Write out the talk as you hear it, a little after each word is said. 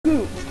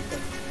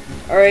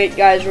Alright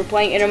guys, we're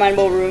playing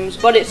Interminable Rooms,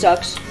 but it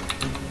sucks.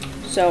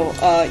 So,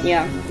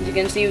 yeah, as you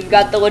can see, we've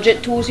got the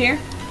legit tools here.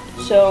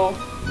 So,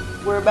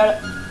 we're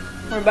about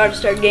to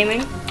start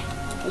gaming.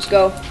 Let's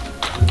go.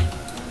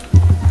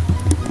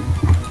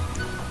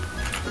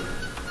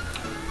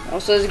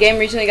 Also, this game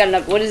recently got an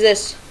up. What is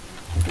this?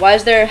 Why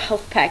is there a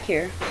health pack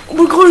here? Oh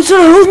my god, it's a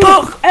health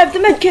pack! I have the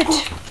med kit!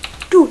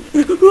 Dude,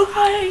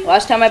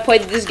 Last time I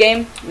played this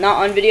game, not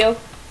on video,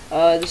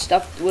 this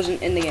stuff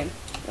wasn't in the game.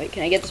 Wait,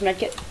 can I get this med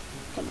kit?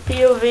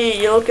 POV,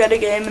 you look at a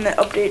game and it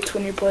updates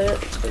when you play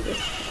it. It's good.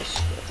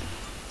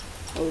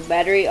 Oh,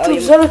 battery. Oh, dude,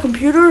 is that a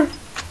computer?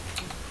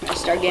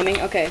 Let's start gaming.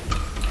 Okay.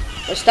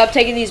 Let's stop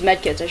taking these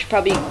med kits. I should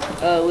probably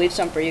leave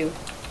some for you.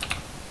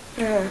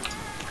 Yeah.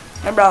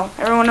 Hey, bro.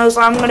 Everyone knows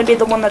I'm gonna be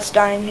the one that's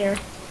dying here.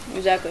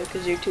 Exactly,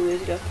 because you're too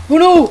lazy to. Oh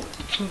no!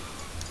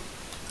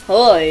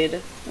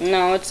 Hide.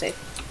 No, it's safe.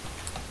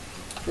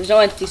 There's no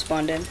entity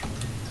spawned in.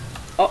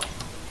 Oh.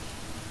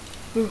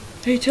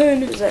 Hey,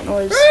 turn. What is that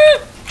noise?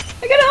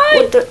 I gotta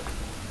hide. What the?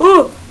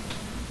 Oh!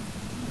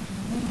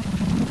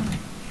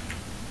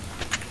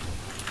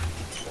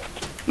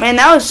 Man,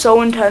 that was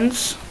so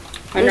intense.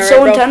 It was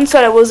so intense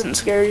that it wasn't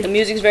scary. The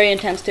music's very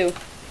intense too.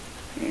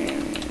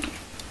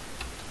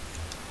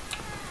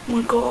 Oh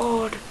my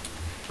god.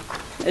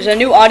 There's a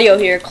new audio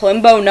here.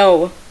 Klimbo,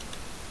 no.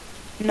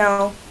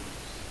 No.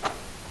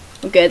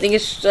 Okay, I think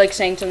it's like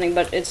saying something,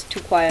 but it's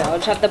too quiet. I'll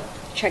just have to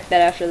check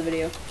that after the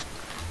video.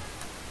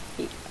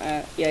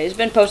 Yeah, he's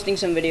been posting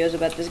some videos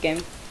about this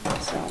game.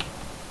 So,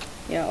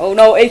 yeah. Oh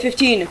no,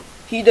 A15.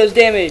 He does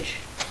damage.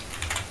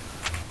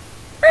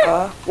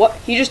 What?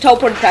 He just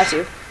teleported past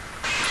you.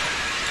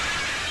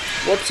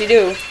 Whoopsie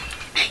doo.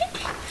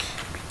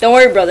 Don't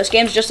worry, bro. This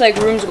game's just like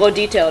Rooms low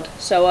detailed.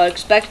 So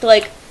expect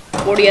like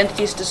 40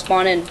 entities to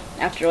spawn in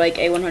after like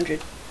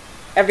A100.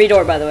 Every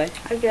door, by the way.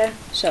 Okay.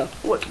 So,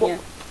 yeah. What?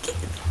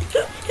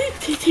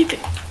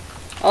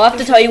 I'll have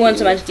to tell you when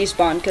some entities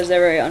spawn because they're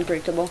very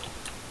unpredictable.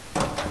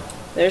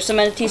 There's some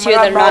entities here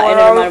that are not in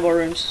Interminable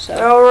Rooms. So.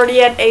 We're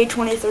already at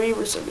A23.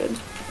 We're so good.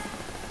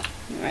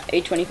 Alright,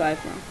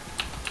 A25 now.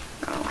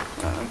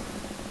 Oh,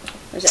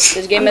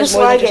 This game has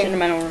more than just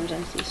Interminable Rooms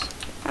entities.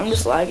 I'm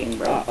just lagging,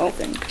 bro. Oh, I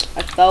think.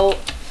 I fell.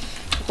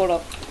 Hold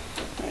up.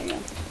 There you go.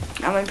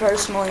 I mean,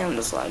 personally, I'm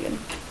just lagging.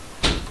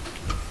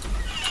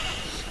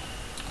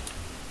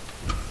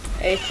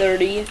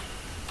 A30.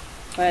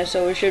 Alright,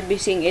 so we should be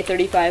seeing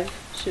A35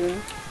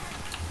 soon.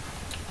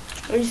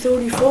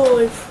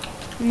 A35.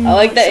 I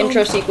like the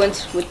intro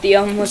sequence with the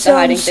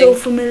hiding thing. So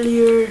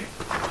familiar.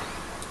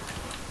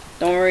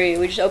 Don't worry,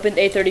 we just opened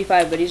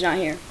A35, but he's not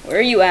here. Where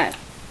are you at?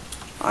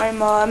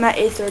 I'm at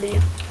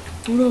A30.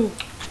 Oh no.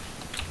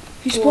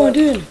 He spawned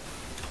in.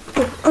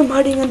 Oh, I'm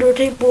hiding under a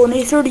table in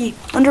A30,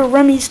 under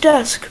Remy's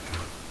desk.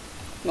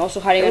 I'm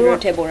also hiding under a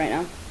table right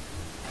now.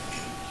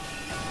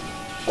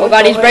 Oh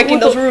god, he's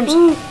breaking those rooms.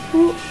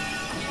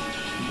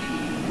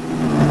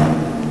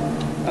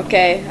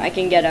 Okay, I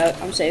can get out.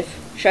 I'm safe.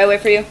 Should I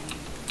wait for you?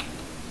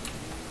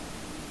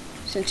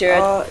 Since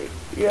you're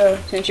yeah.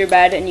 Since you're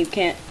bad and you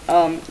can't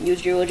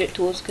use your legit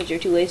tools because you're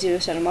too lazy to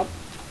set them up.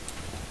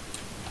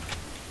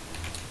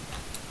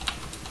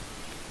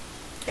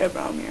 Yeah,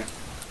 bro, I'm here.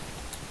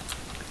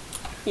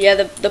 Yeah,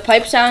 the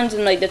pipe sounds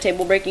and like the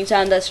table breaking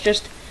sound, that's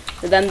just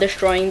them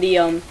destroying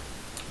the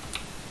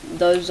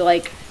those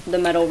like the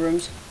metal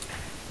rooms.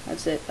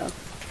 That's it though.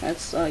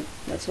 That's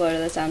where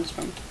the sound's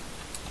from.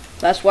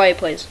 That's why it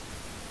plays.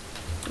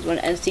 Is when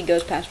an entity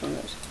goes past one of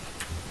those.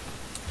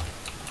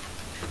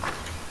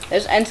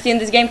 There's an entity in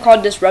this game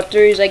called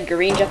Disruptor. He's like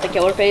green, just the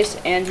killer face,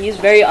 and he's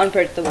very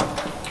unpredictable.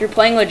 If you're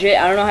playing legit,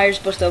 I don't know how you're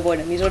supposed to avoid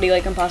him. He's literally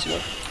like impossible.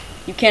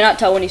 You cannot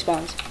tell when he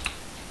spawns.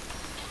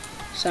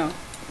 So,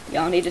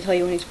 yeah, I'll need to tell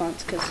you when he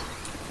spawns, because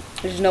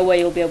there's no way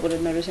you'll be able to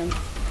notice him.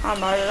 I'm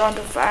not run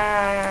too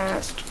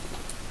fast.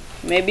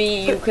 Maybe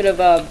you could have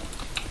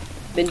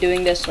been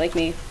doing this like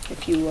me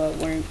if you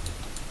weren't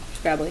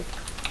scrabbly.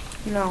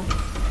 No.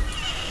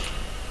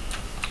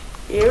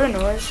 You hear a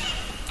noise?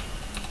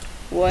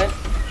 What?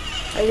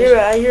 I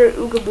hear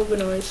ooga booga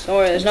noise. Don't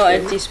worry, there's no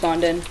entity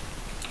spawned in.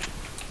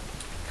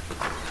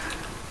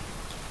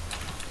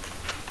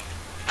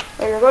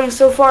 Oh, you're going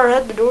so far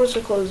ahead, the doors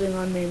are closing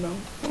on me, bro.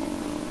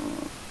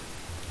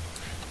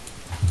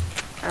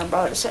 I'm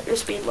about to set your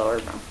speed lower,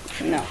 bro.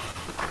 No.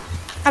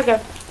 Okay.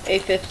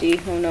 A50,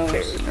 who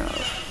knows? No.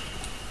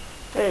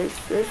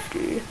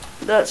 A50.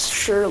 That's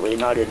surely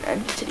not an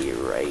entity,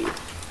 right?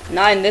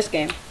 Not in this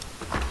game.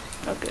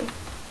 Okay.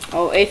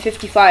 Oh,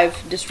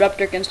 A55.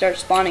 Disruptor can start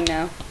spawning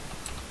now.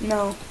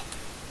 No.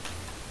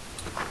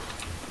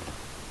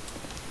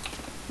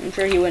 I'm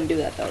sure he wouldn't do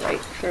that though,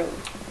 right? Surely.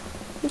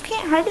 You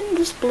can't hide in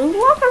this blue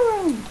locker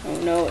room.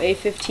 Oh no,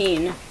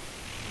 A15.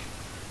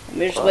 Let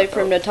me just wait for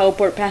him to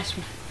teleport past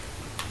me.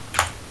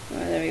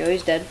 Oh, there we go,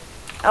 he's dead.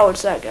 Oh,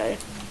 it's that guy.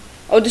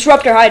 Oh,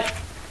 Disruptor, hide!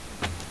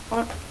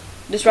 What?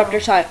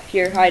 Disruptor's hide.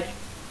 Here, hide.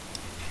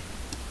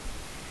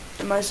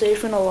 Am I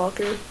safe in a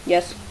locker?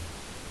 Yes.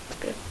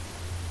 Okay.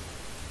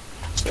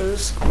 What is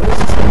this?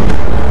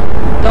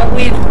 Don't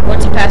leave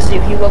once he passes you.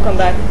 He will come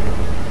back.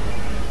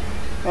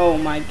 Oh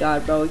my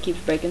god, bro, it keeps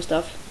breaking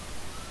stuff.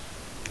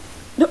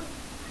 No.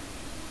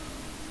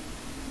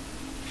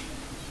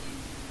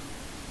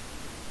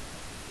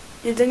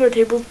 Do you think our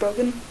table's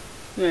broken?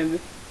 Maybe.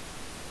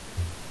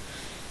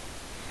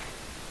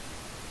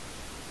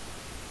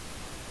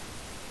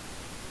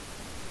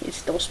 He's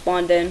still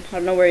spawned in. I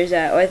don't know where he's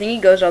at. Oh, I think he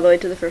goes all the way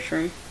to the first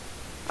room.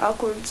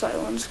 Awkward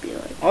silence be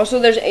like. Also,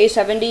 there's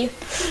A70.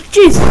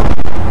 Jeez!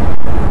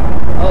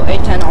 Oh,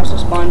 A10 also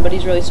spawned, but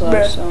he's really slow,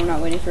 Bruh. so I'm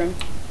not waiting for him.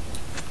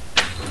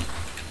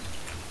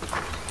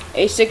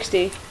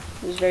 A60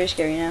 is very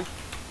scary now.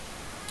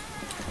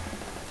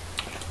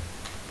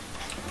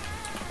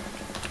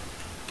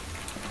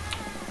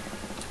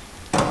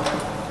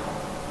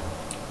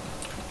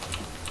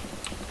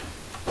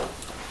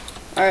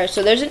 Alright,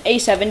 so there's an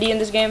A70 in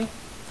this game.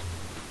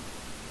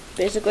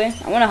 Basically.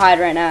 I want to hide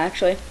right now,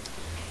 actually.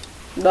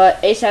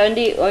 But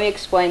A70, let me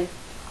explain.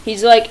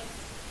 He's like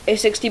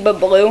A60 but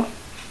blue.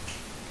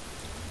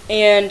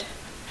 And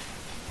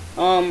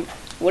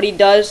what he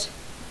does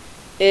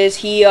is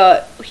he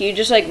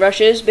just like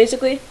rushes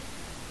basically.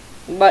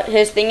 But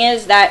his thing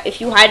is that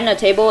if you hide in a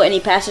table and he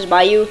passes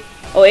by you,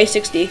 oh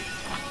A60,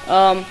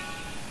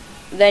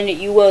 then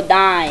you will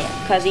die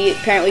because he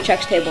apparently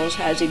checks tables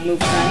as he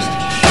moves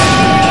fast.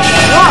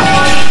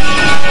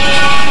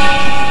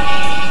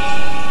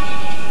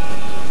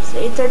 Is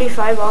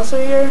 835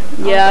 also here?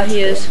 Yeah,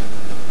 he is.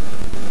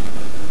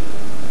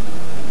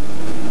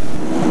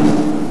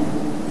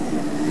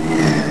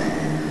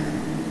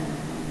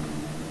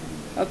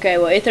 Okay,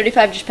 well,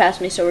 A35 just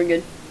passed me, so we're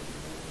good.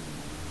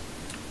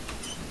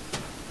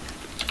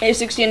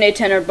 A60 and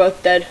A10 are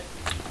both dead.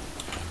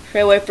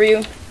 Should I wait for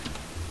you?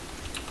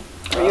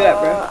 Where you at,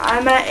 bro?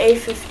 I'm at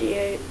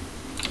A58.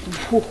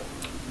 Whew.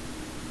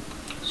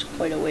 It's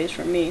quite a ways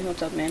from me.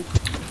 What's up, man?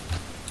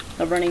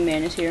 The running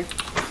man is here.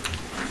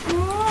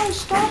 Oh,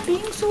 stop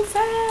being so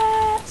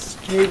fast.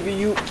 Maybe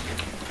you...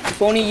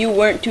 If only you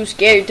weren't too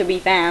scared to be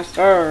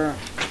faster.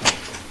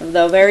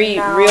 The very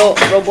real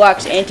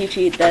Roblox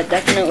anti-cheat that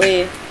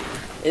definitely...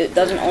 It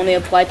doesn't only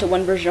apply to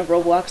one version of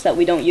Roblox that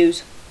we don't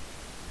use.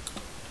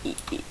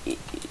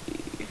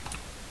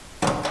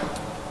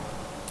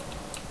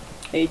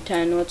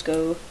 A10, let's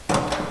go.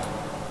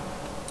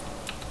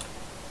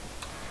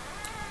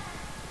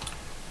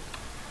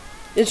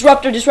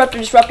 Disruptor, disruptor,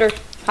 disruptor.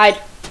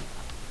 Hide.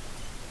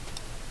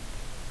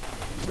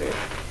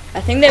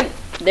 I think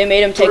they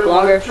made him take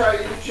longer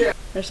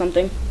or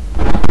something.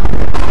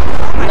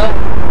 Nope.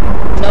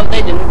 No,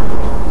 they didn't.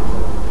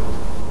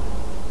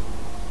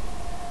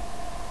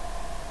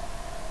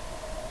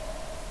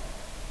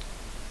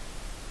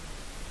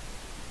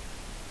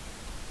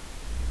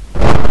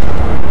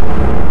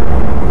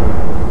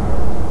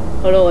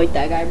 I don't like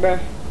that guy, bro.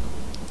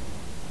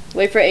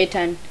 Wait for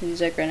A10.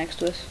 He's like right next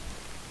to us.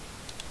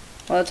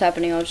 While that's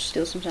happening, I'll just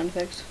steal some sound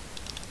effects.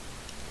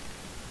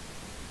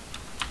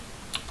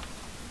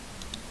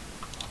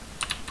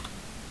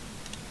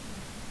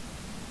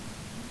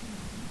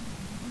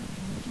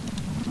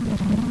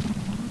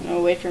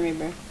 No, wait for me,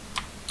 bro.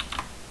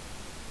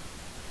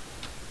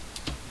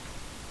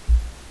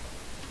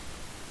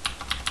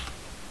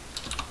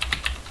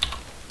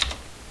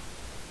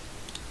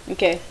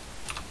 Okay.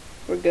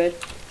 We're good.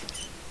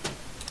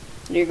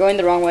 You're going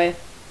the wrong way.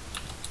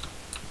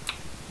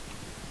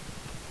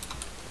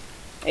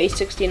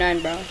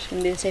 A69, bro. It's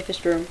gonna be the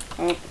safest room.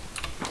 Oh.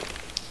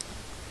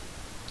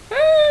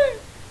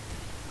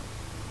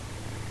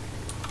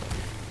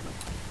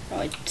 Oh,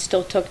 I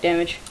still took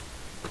damage.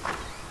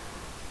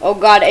 Oh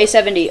god,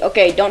 A70.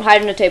 Okay, don't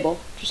hide in a table.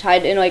 Just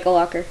hide in like a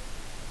locker.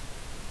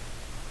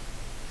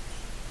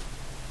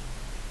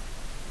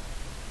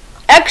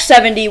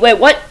 X70. Wait,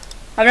 what?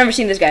 I've never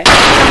seen this guy.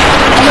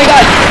 Oh my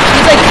god,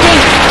 he's like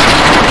pink.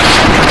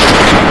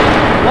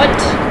 What?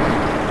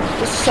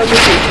 This is so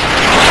goofy.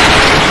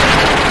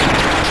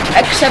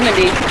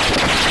 X70.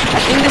 I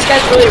think this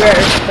guy's really rare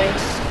or something.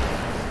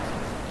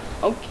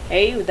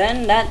 Okay,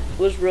 then that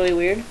was really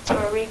weird.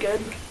 Are we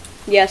good?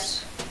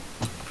 Yes.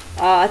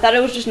 I thought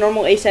it was just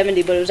normal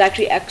A70, but it was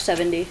actually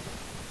X70.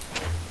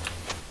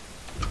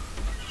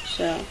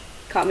 So,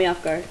 caught me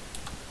off guard.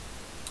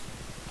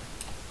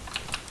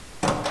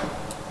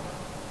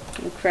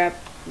 Oh crap,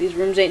 these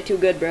rooms ain't too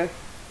good, bro.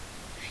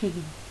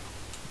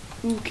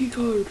 Ooh, key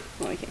card.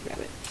 Oh, I can't grab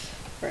it.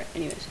 Alright,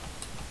 anyways.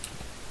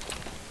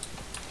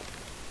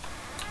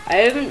 I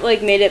haven't,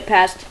 like, made it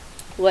past,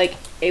 like,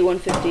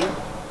 A150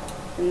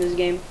 in this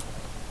game.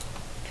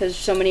 Because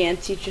so many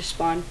entities just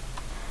spawn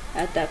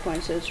at that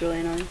point, so it's really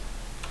annoying.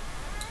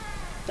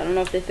 I don't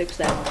know if they fixed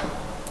that.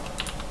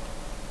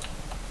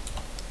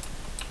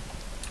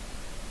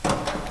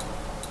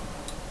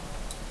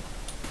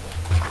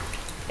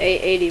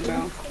 A80,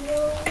 bro.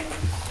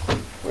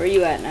 Where are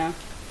you at now?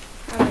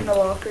 I'm in the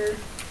locker.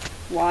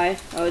 Why?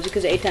 Oh, is it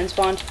because A10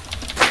 spawned?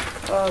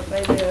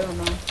 Maybe, I don't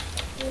know.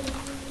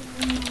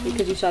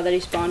 Because you saw that he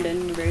spawned in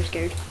and you're very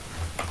scared.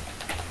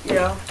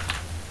 Yeah.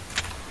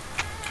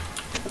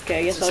 Okay,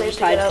 I guess I'll just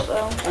hide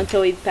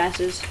until he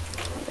passes.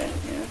 Okay,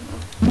 yeah.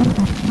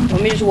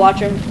 Let me just watch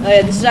him. Oh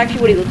yeah, this is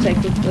actually what he looks like.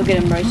 Look at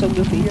him, bro. He's so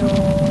goofy. Yo,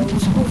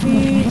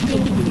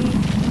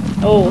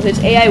 Oh, his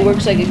AI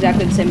works like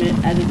exactly the same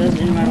as it does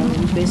in Interminable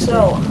rooms, basically.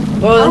 So,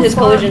 well, his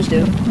collisions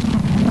do.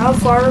 How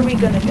far are we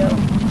gonna go?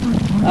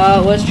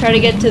 Let's try to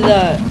get to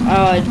the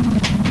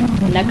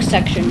next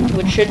section,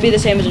 which should be the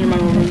same as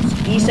Interminable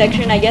rooms. E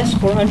section, I guess,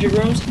 400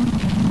 rooms.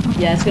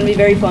 Yeah, it's gonna be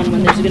very fun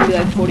when there's gonna be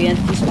like 40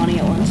 entities spawning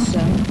at once. So,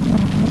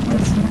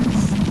 That's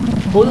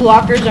nice. blue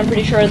lockers, I'm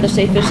pretty sure, are the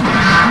safest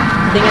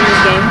thing in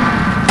this game.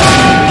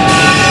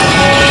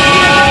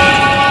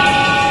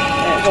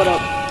 Alright, hold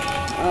up.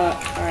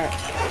 Alright.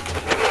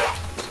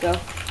 Let's go.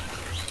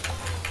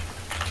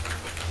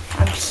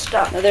 I'm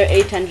stuck. Another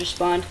A10 just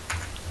spawned.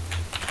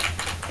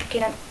 I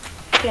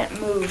can't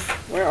move.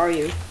 Where are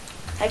you?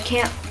 I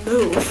can't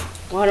move.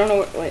 Well, I don't know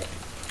where, wait.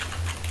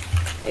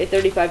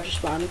 A35 just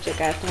spawned. Looks like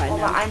I have to hide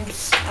Hold now. on, I'm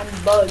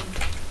bugged.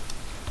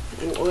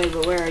 Wait,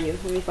 but where are you?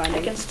 Let me find I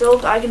you. can still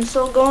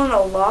go in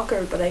a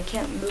locker, but I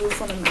can't move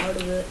when I'm out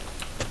of it.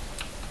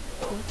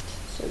 What?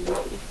 So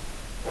goofy.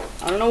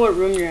 I don't know what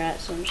room you're at,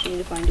 so I'm just need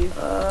to find you.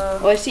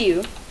 Oh, I see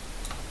you.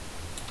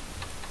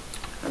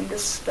 I'm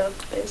just stuck,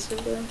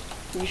 basically.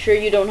 You sure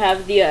you don't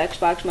have the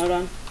Xbox mode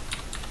on?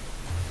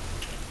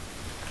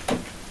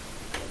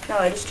 No,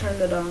 I just turned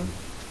it on.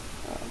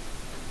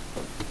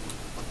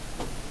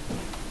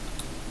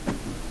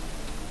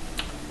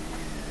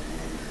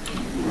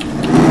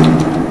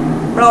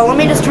 Bro, let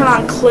me just turn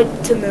on click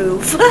to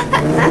move.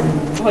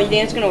 Oh, you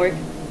think it's gonna work?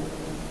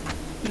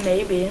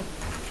 Maybe.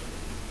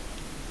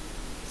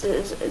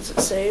 Is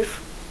it safe?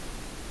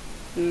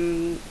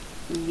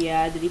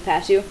 Yeah, did he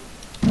pass you?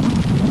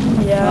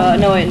 Yeah.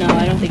 No, wait, no,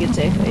 I don't think it's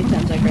safe.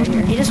 A10's like right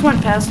here. He just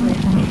went past me.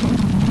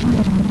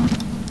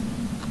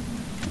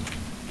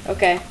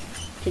 Okay.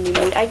 Can you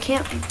move? I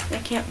can't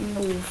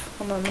move.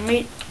 Hold on, let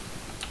me.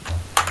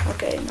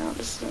 Okay, now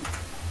this is.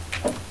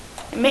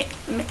 It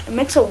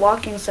makes a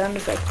walking sound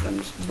effect when I'm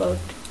just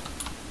bugged.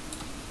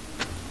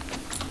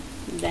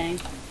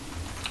 Dang.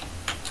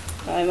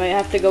 I might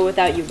have to go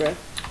without you, bro.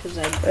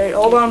 Wait,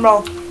 hold on,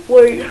 bro.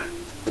 Wait.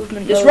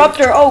 Movement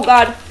Disruptor! Oh,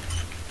 God.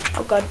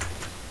 Oh, God.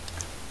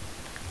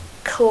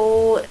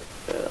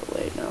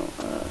 Wait, no.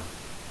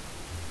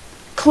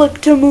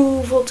 Click to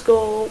move. Let's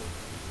go.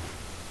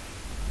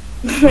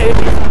 It'd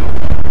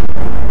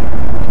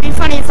be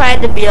funny if I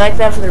had to be like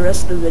that for the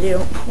rest of the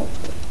video.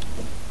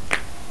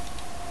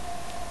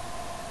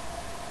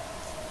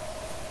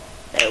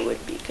 That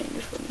would be kind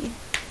of funny.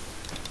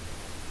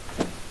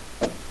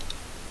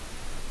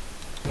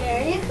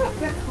 Are you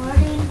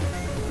recording?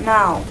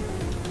 Now.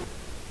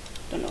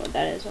 Don't know what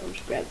that is. I'll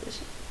just grab this.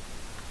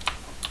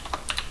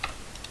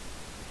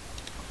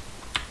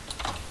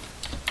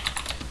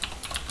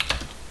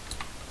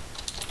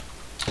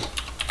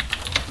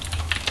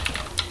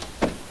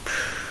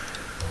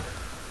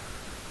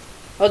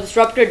 Oh,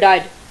 disruptor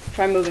died.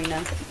 Try moving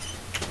now.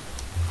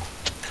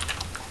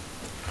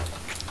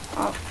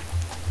 Oh.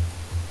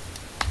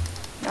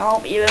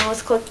 No, even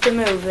with click to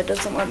move, it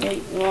doesn't let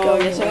me Oh, go I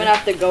guess I'm anywhere. gonna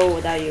have to go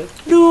without you.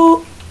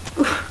 No.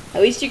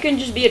 At least you can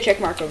just be a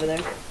check mark over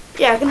there.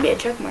 Yeah, it can be a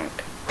check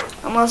mark.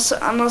 Unless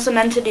an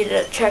entity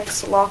that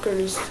checks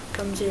lockers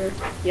comes here.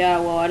 Yeah,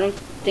 well, I don't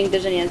think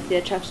there's any entity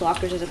that checks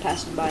lockers as it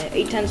passes by.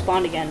 A10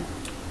 spawned again.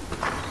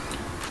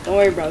 Don't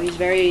worry, bro. He's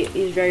very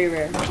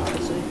rare,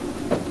 honestly.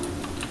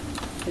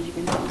 As you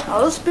can tell.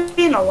 I'll just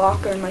be in a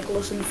locker and like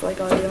listen for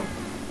like audio.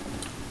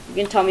 You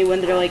can tell me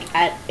when they're like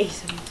at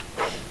A7.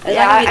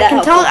 Yeah, I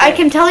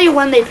can tell you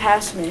when they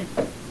pass me.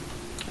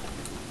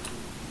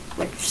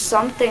 Like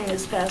something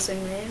is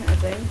passing me, I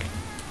think.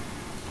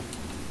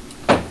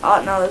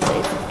 Oh no, that's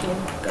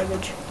A15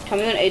 garbage. Tell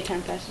me when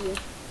A10 passes you.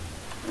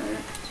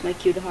 Alright. It's my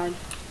cue to hide.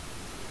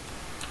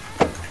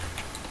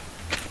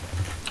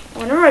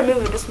 Whenever I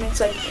move, it just makes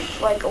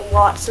like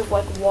lots of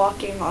like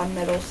walking on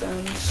metal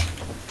sounds.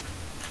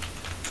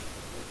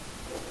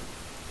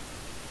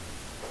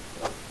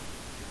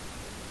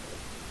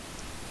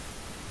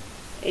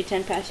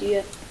 A10 pass you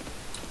yet?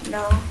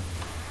 No.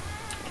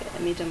 Okay,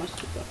 that means I must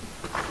keep going.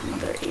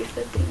 Another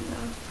A15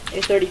 though.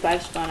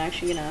 A35 spawn,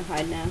 actually gonna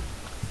hide now.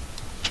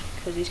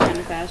 Because he's kind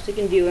of fast. You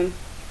can view him.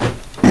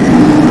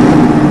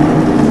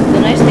 The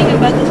nice thing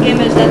about this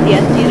game is that the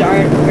entities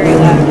aren't very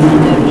loud.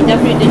 And, he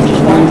definitely didn't just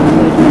spawn for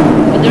wood.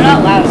 But they're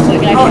not loud, so I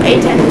can Oh,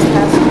 actually... A10 just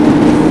passed.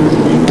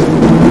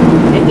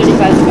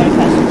 A35 is about to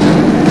pass.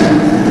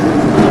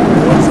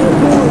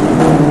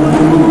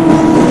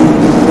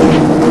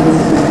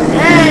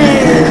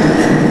 Hey!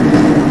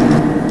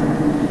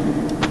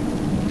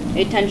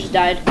 A10 just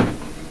died.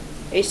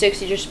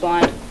 A60 just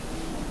spawned.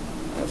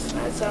 That's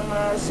nice. I'm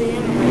gonna see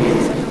him in like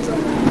 8 seconds.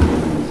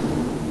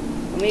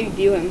 Let me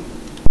view him.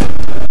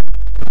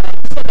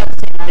 Still got the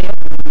same audio.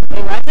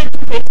 Wait, why is there 2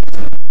 faces?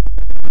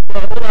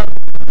 Wait, hold up.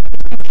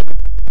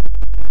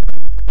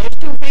 There's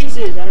 2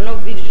 faces. I don't know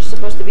if he's just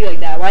supposed to be like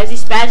that. Why is he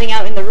spazzing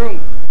out in the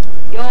room?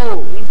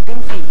 Yo, he's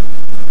goofy.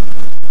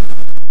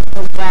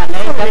 Oh god,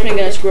 now he's definitely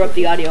gonna screw up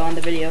the audio on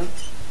the video.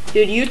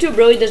 Dude, YouTube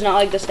really does not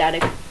like the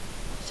static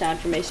sound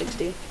from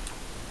A60.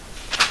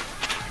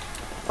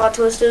 Plot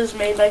Twist is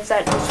made like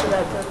that just for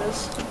that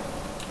purpose.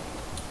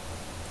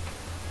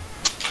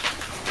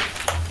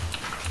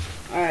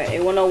 Alright,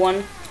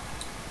 A101.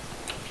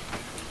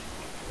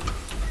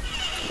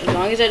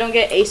 long as I don't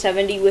get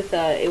A70 with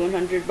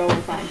A100, bro, we're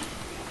fine.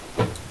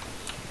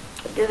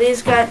 Do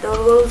those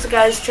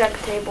guys check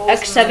tables?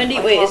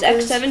 X70, wait, is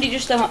X70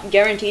 just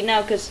guaranteed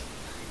now? Because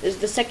this is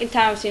the second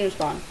time I've seen him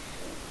spawn.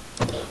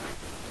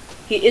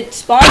 It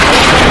spawned.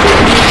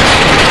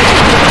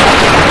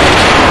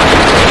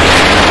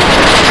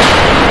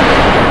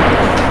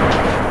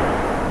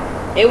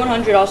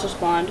 A100 also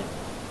spawned.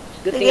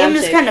 Good thing I'm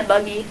safe. The game is kind of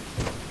buggy.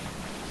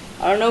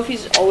 I don't know if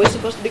he's always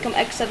supposed to become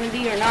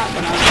X70 or not,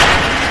 but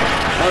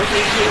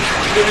obviously he's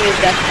doing his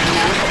best thing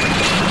now.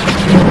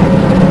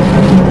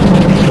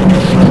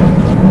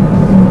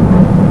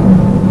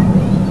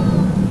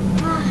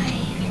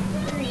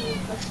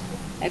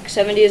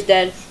 X70 is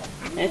dead,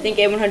 and I think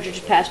A100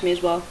 just passed me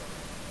as well.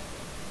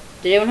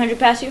 Did A100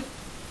 pass you?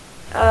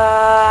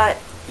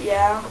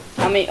 Yeah.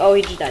 How many? Oh,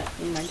 he just died.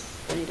 Never mind.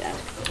 I need to ask.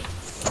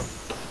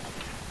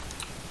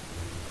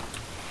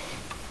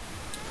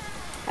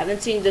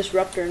 Haven't seen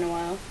Disruptor in a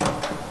while.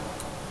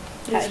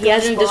 He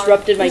hasn't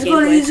disrupted my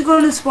gameplay. He's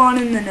going to spawn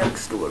in the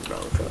next door, bro.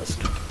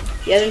 Trust.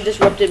 He hasn't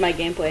disrupted my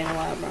gameplay in a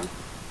while, bro.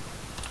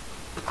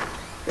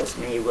 Trust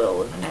me, he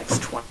will. In the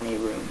next 20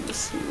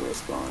 rooms, he will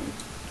spawn.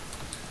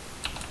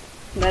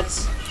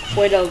 That's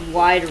quite a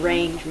wide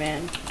range,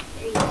 man.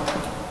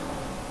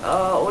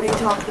 What are you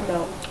talking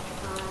about?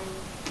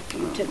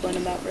 I'm tippling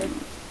about, bro.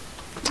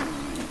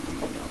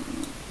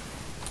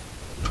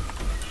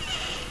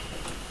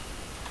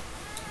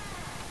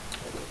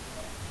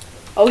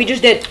 Oh, he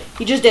just did.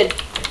 He just did.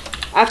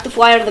 I have to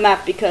fly out of the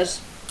map because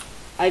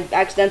I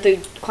accidentally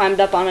climbed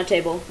up on a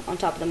table on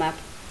top of the map.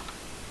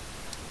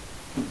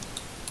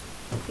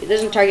 He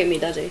doesn't target me,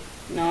 does he?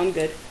 No, I'm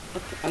good.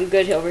 I'm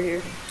good over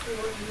here.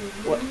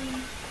 What?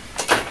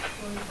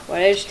 Why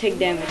did I just take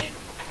damage?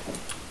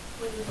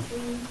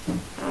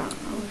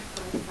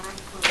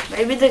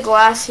 Maybe the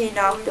glass he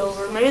knocked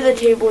over, maybe the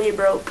table he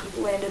broke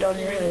landed on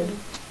your head.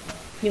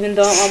 Even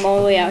though I'm all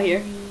the way out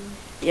here?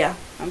 Yeah.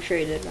 I'm sure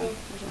he did, bro.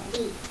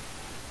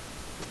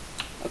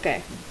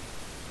 Okay.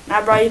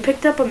 Nah, bro, you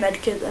picked up a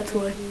med kit, that's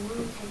why.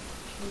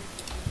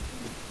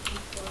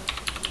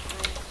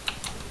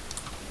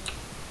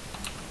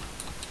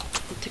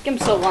 It took him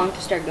so long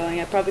to start going.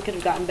 I probably could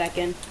have gotten back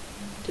in,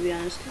 to be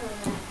honest.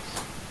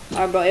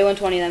 Alright, bro,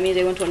 A120. That means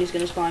A120 is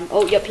going to spawn.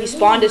 Oh, yep, he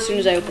spawned as soon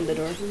as I opened the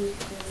door.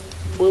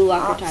 Blue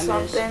locker time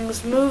it is.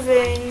 Something's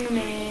moving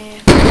me.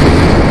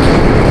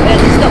 Yeah,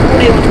 this is the old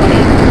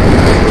A120.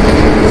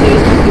 So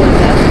he's not doing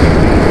that.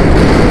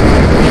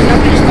 He's not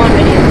going to spawn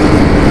minions.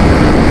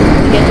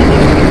 To get to the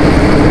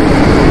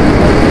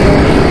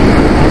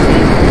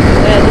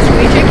yeah, the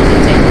screen check is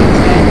insane for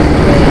this guy.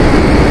 Really,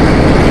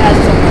 he has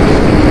so much.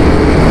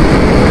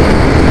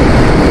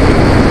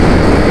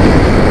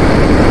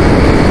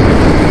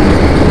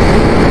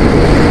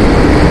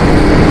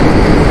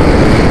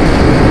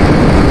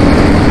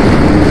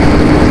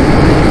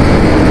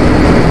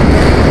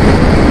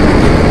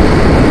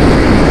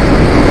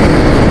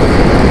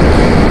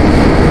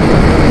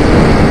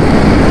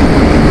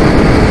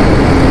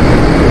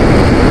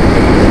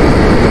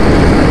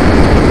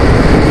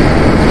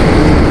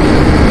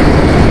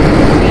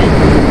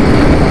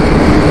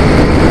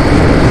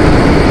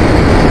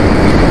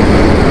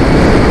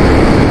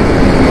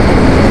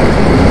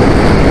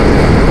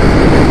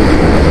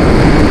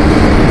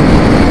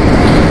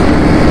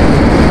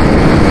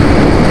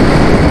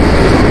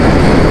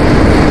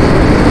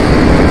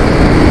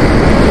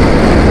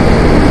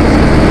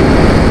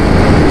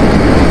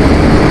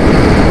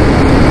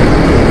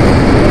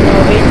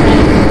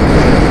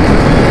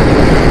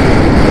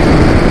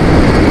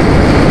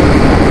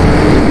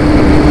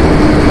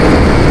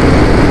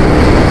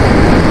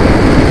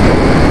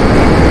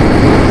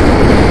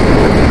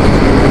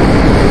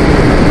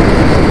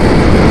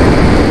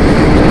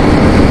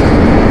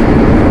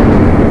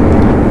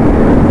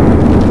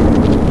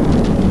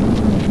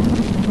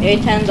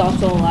 A10's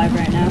also alive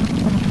right now.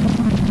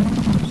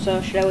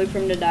 So should I wait for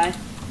him to die?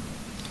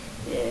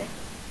 Yeah.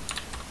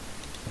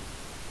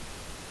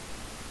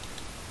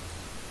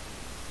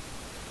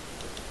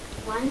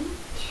 One,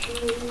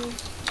 two,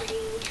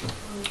 three,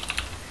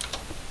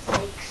 four,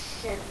 6,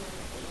 7, 8,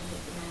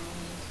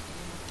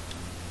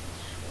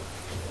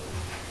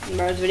 9, 10.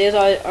 Bro, this video's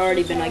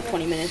already been like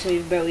 20 minutes and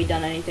we've barely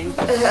done anything.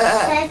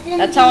 7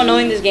 That's how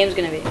annoying this game's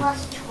gonna be.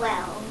 plus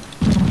 12.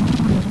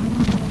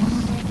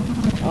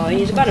 Oh,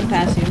 he's about to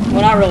pass you.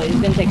 Well, not really. It's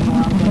gonna take him a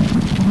while, but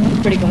he's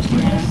pretty close to you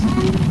right now.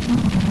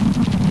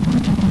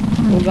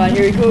 Oh god,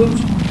 here he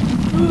goes.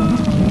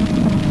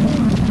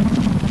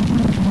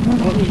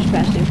 Oh, he just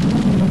passed you.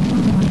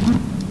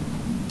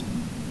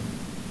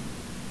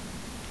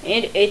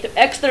 And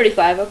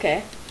X35,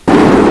 okay. Get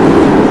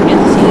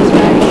to see this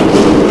guy.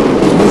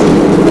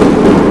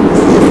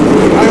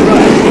 Alright, bro,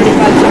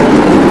 X35, so let's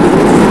go.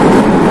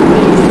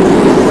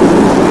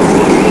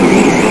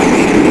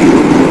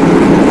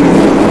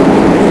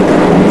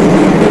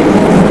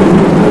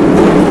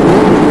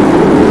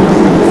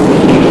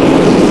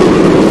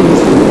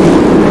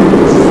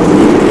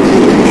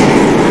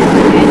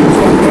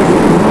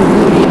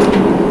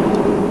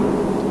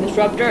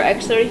 Disruptor,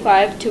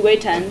 X35, 2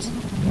 A10s.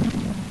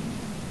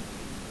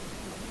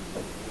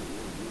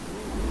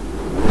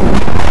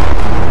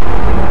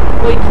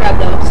 Holy crap,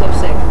 that looks so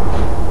sick.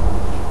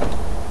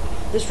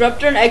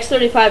 Disruptor and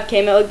X-35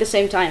 came at like the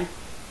same time.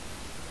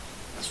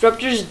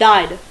 Disruptor just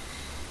died.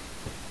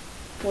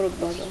 What a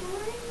bugger.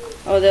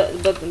 Oh,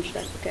 both of them just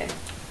died. Okay.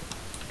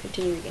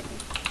 Continue the game.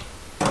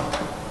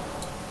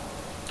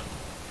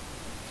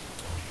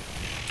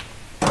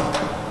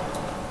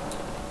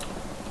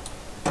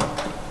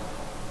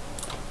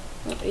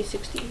 Oh,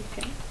 A60,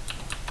 okay.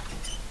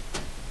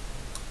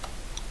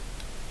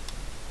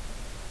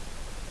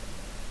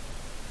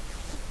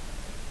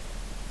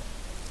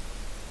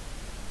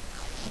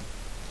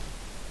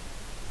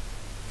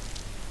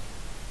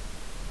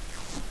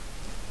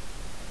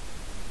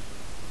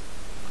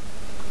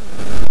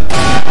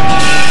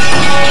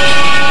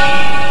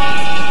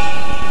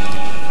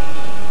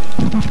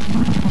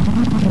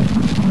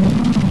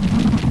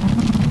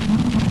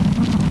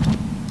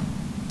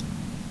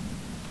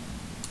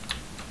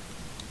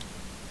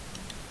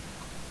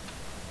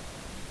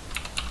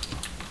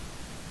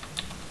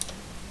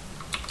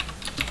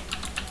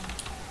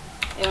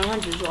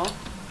 A100 as well.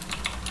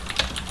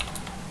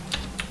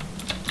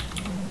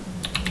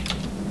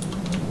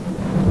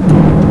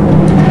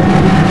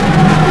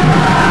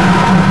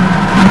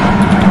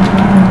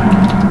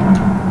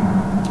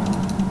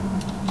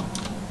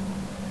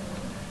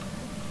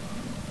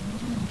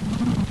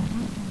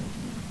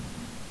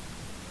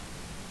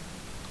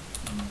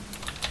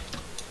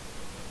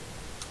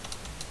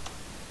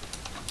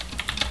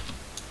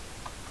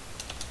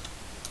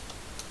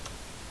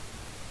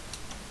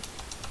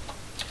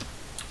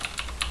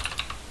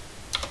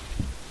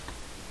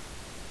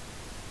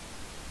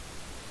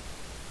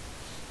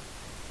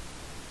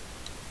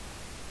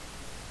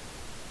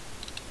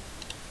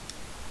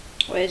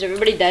 Wait, is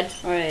everybody dead?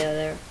 Alright, yeah,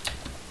 there.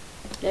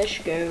 Let's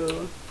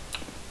go.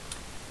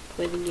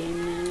 Play the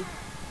game now.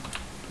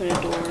 Put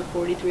a door.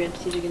 43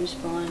 entities are gonna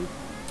spawn.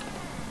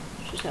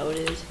 It's just how it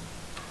is.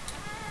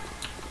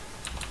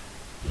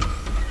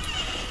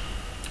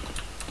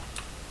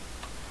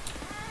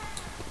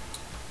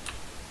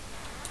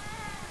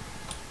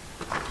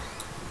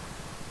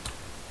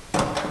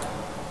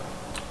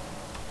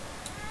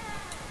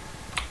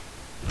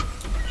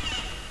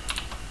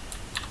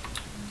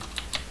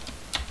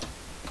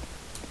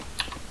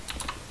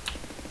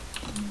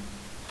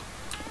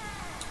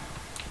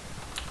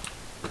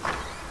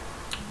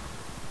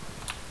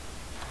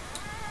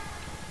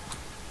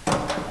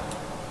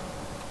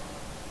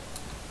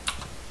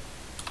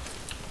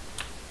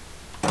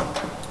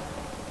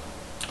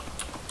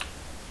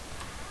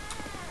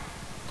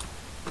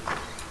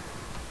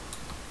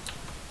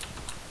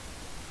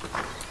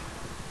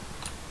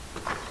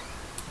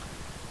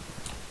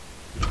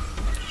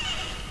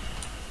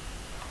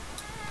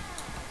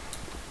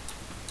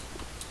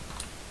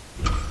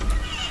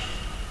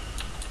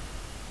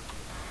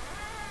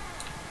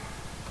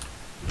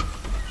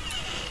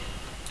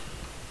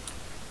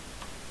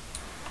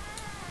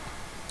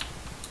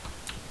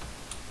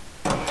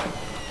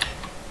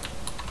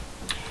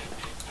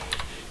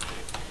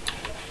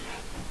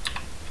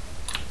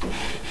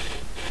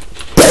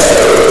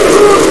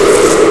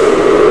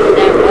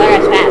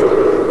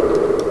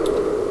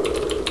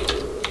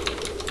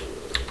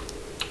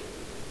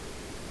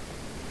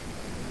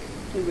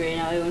 Great,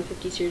 now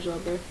A150 series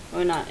rubber.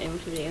 Or not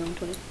A150,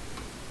 A120.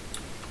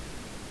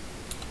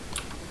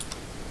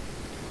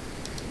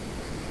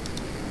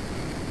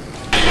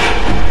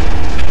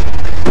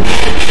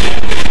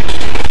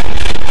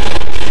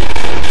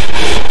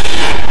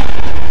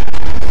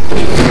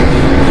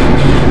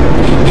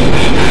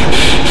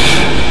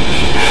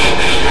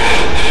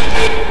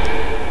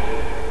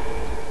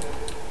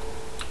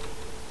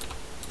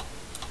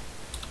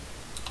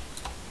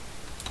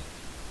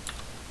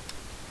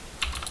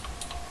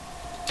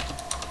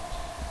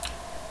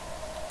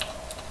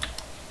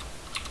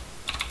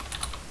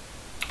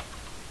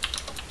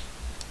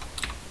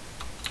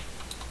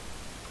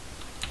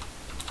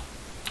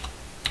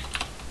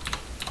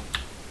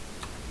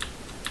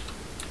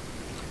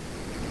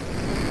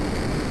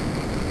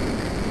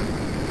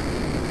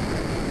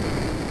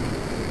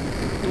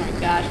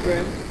 Gosh,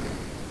 bro.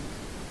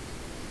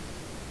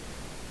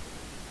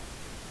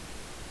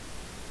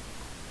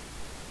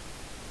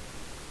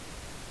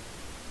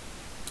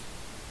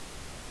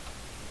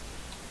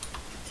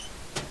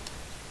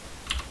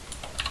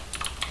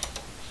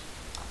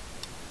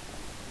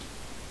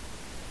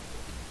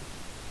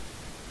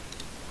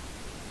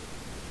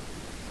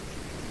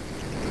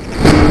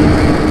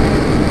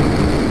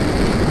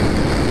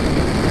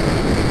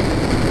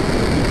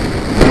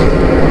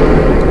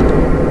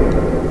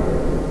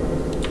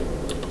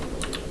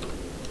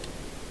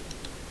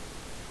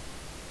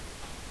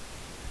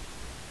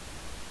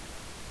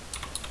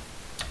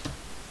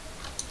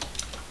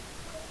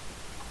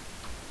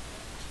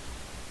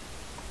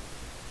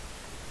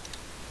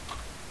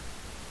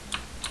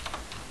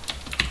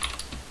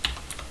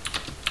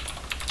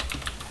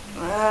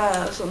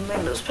 Ah,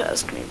 something just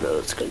passed me, bro.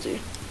 It's crazy.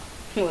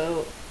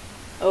 Well,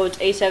 oh, it's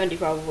A70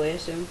 probably, I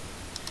assume.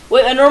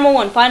 Wait, a normal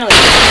one, finally.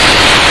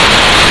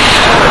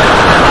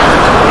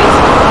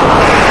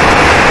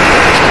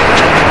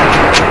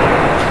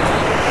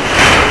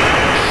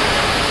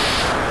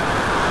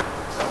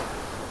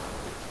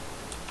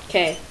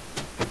 Okay.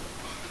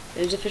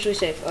 It was officially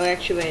safe. Oh,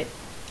 actually, wait.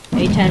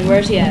 A10,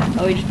 where's he at?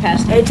 Oh, he just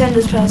passed me. A10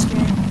 just passed me.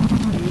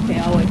 Okay,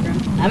 I'll wait for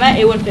him. I'm at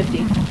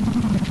A150.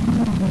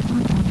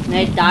 And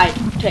I died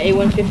to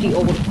A150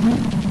 old.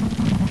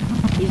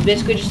 He's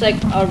basically just like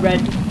a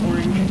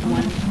red-orange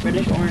one.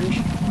 Reddish-orange.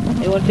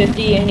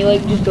 A150, and he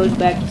like just goes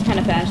back. It's kind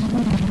of fast.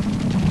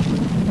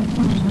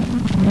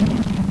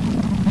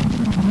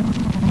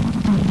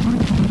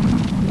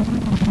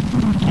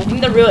 I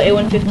think the real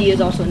A150 is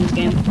also in this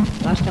game.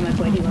 Last time I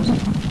played, he wasn't.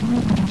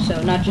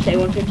 So not just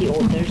A150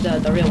 old, there's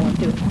the real one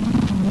too.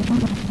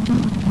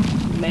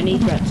 Many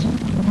threats.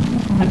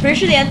 I'm pretty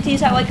sure the entities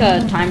have like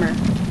a timer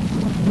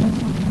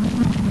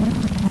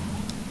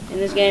in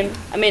this game.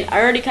 I mean,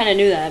 I already kind of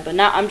knew that, but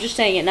now I'm just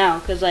saying it now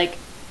because like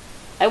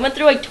I went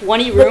through like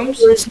 20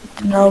 rooms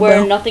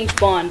where nothing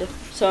spawned.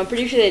 So I'm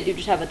pretty sure they do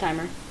just have a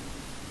timer.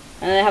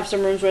 And they have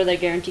some rooms where they're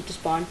guaranteed to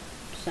spawn.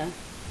 So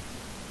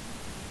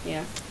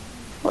yeah.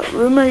 What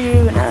room are you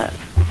even at?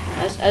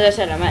 As I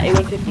said, I'm at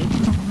A150.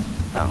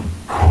 Oh.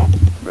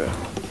 Bro.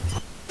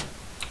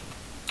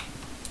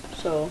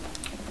 So,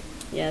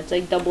 yeah, it's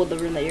like double the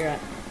room that you're at,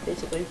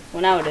 basically.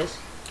 Well, now it is.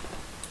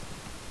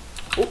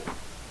 Oh.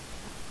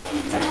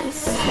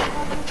 Nice.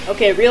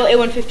 Okay, real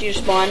A150 just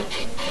spawned.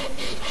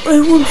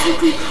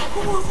 A150.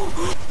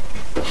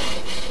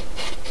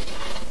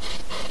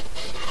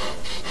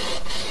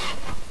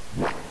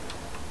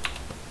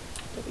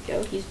 There we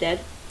go. He's dead.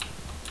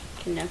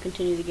 Can now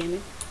continue the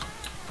gaming.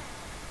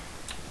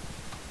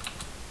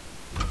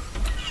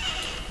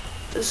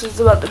 This is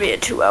about to be a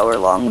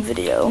 2-hour-long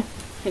video.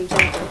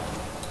 Exactly.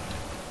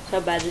 That's how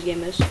bad this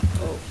game is.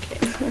 Okay.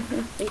 I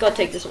think I'll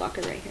take this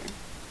locker right here.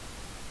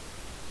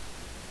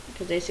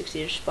 Because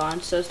A60 just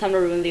spawned, so it's time to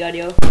ruin the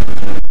audio.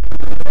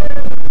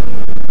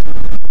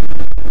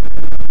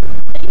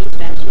 He's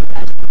fast, he's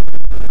fast.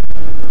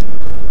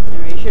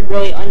 Alright, you should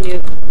really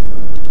unmute.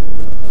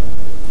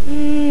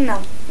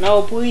 No.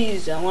 No,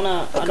 please. I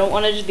don't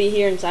wanna just be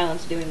here in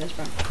silence doing this,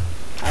 bro.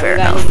 Fair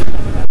enough.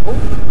 Oh.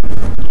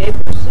 Okay,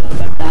 so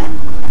about that.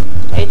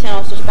 A10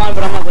 also spawned,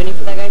 but I'm not waiting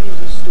for that guy. He's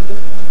just stupid.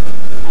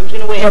 I'm just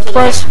gonna wait until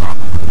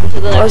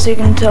the next you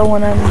can tell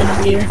when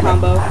I'm here.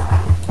 combo.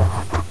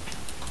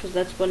 Because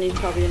that's when he's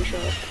probably gonna show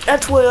up.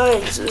 That's why I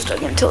exist. I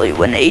can tell you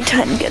when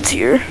A10 gets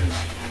here.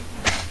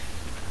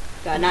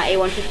 God, not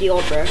A150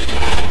 old, bro.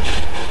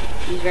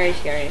 He's very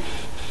scary.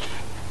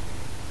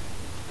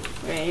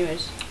 Alright,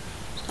 anyways.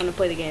 It's time to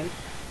play the game.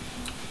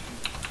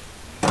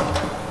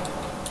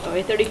 Oh,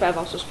 A35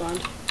 also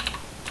spawned.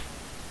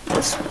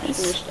 That's You can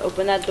nice. just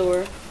open that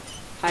door,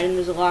 hide in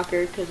this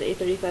locker, because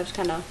A35's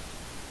kind of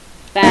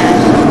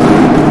fast.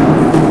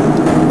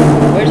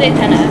 Where's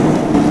A10 at?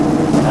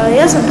 He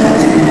hasn't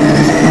passed me.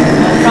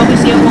 I'll probably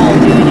see him while I'm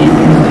doing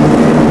A35.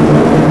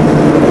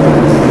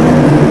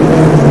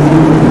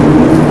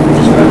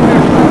 Just run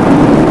around.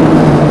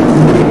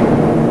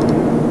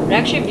 It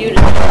actually viewed it.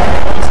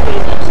 Let's see what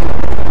he does.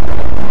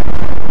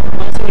 I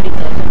want to see what he does.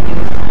 I'm doing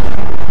it.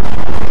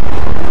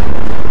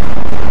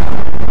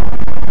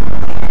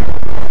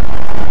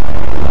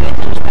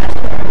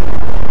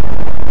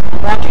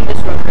 I'm watching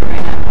this rover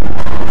right now.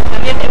 Tell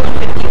me if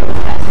A150 goes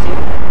past you.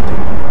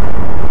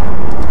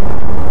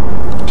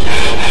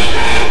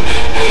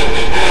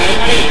 No, it's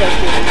not even close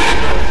to you.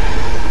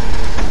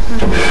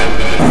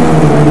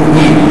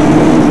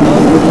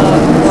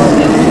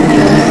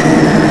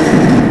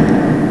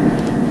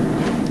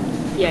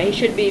 Yeah, he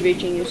should be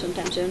reaching you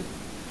sometime soon.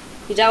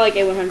 He's at like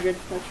A100.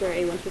 That's where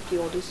A150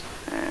 old is.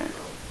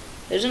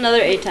 There's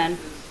another A10.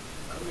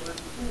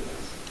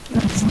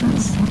 That's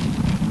nice.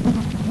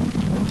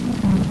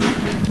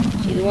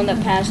 See, the one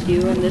that passed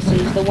you, and this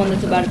is the one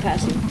that's about to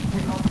pass you.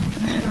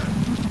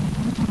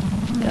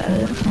 Got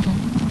it.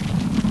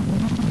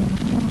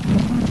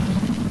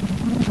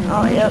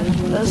 Oh, yep.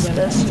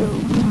 That's the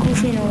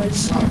goofy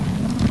noise.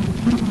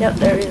 Yep,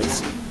 there he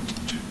is.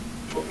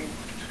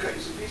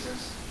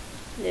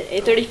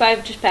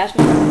 A35 just passed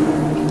me.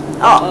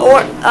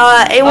 Or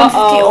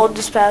A150 old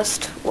just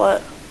passed.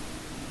 What?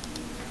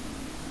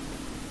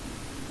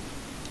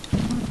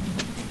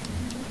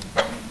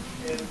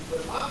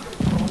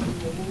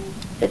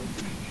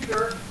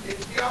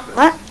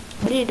 What?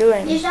 What are you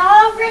doing? There's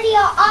already an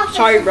office.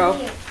 Sorry, bro.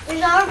 Here.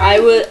 There's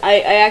already.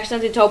 I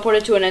accidentally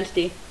teleported to an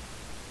entity,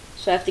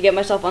 so I have to get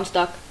myself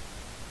unstuck.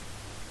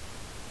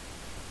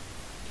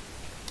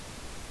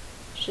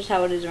 It's just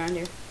how it is around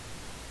here.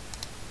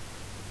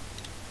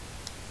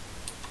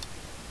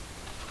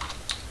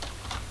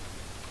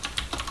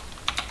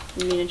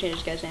 You need to change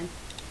this guy's name.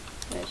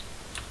 Guys.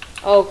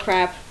 Oh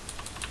crap!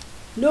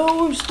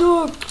 No, I'm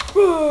stuck.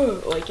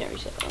 Oh, I can't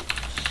reset. Oh.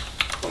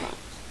 Hold on.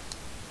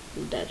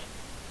 I'm dead.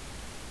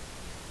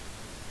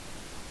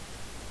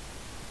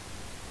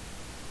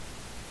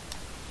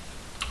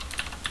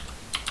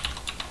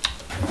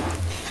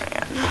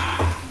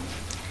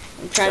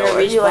 I'm trying to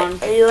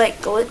respawn. Are you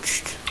like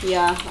glitched?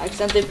 Yeah, I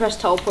accidentally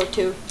pressed teleport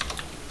 2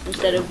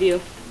 instead of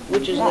view,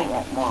 which is like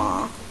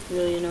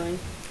really annoying.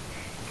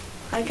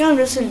 I kind of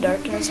just in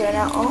darkness right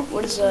now. Oh,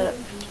 what is that?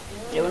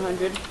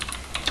 A100.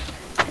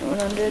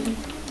 100.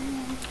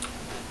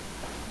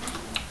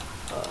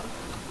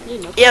 I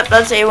didn't know. Yep,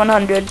 that's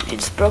A100. It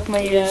just broke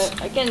my ears.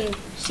 Yeah, I can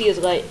see his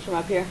light from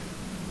up here.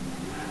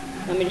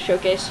 Want me to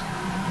showcase?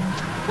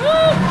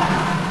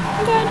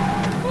 Oh god.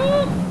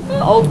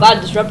 Oh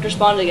god, Disruptor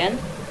spawned again.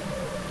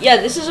 Yeah,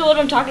 this is what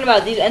I'm talking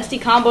about. These entity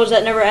combos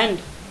that never end.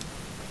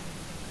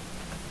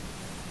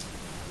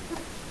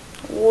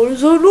 What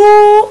is it?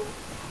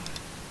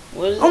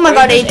 Oh my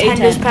god, A10 A10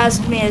 just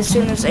passed me as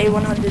soon as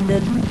A100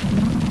 did.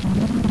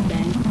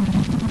 Dang.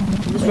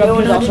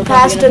 Disruptor's also A100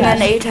 passed probably and gonna then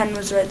pass. A10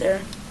 was right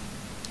there.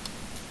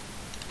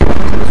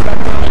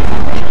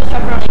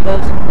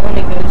 Disruptor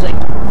only goes like,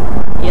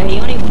 yeah, he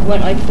only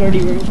went like 30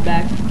 rooms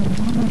back.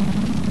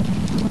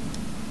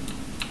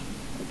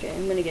 Okay,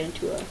 I'm gonna get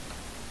into a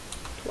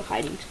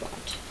hiding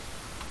spot.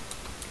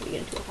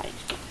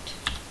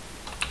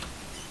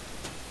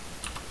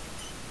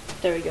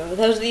 There we go.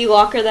 That was the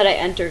locker that I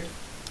entered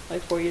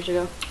like 4 years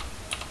ago,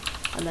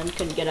 and then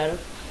couldn't get out of.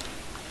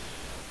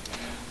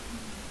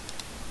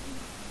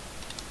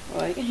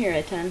 Oh, I can hear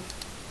A10.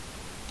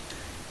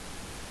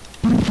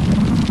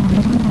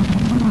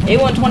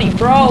 A120,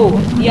 bro!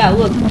 Yeah,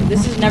 look,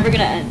 this is never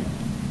gonna end.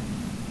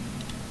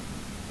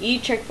 E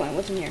checkpoint,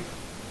 what's in here?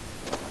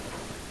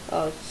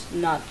 Oh, it's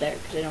not there,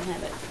 because I don't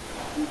have it.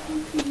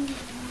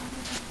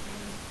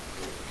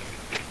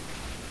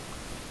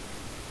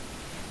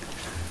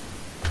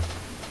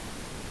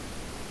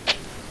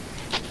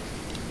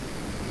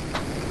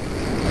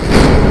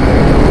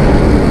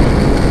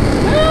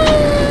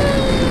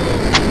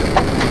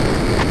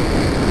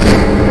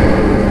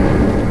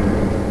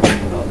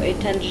 Oh,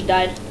 A10 just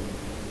died.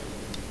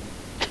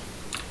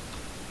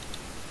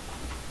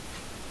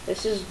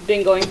 This has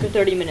been going for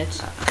 30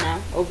 minutes now,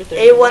 over 30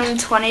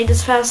 minutes. A120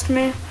 just passed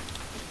me.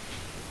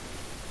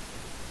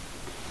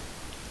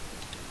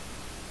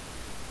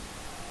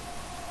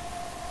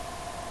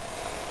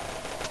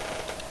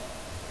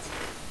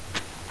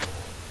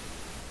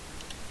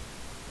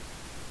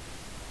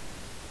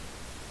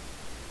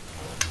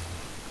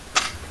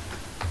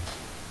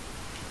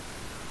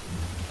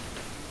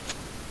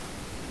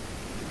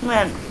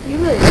 Man, you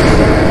really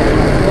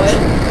What?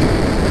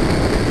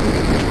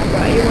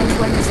 bro,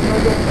 A120 is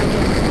murdering me.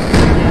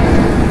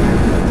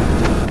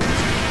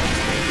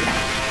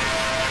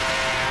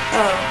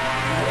 Oh.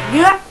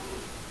 Yeah.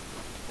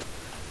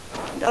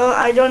 Oh,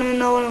 I don't even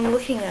know what I'm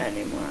looking at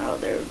anymore. Oh,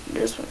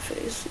 there's my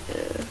face.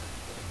 Yeah.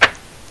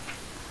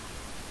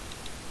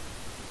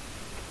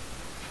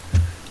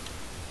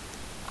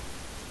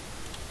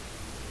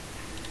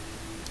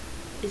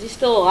 Is he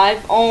still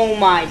alive? Oh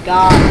my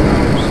god.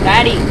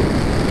 Daddy.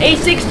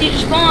 A60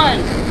 just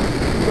spawned. I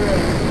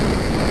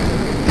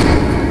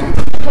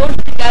told you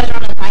guys are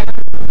on a timer.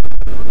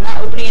 I'm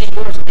not opening any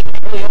doors. They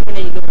can't really open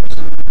any doors.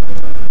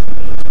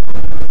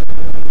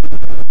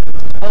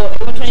 Oh,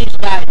 A120 just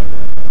died.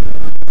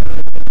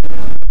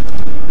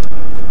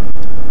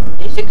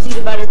 A60's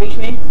about to reach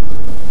me.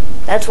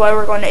 That's why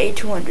we're going to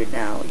A200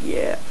 now.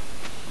 Yeah.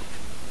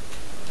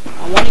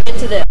 I want to get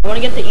to the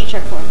E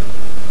checkpoint.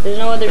 There's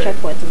no other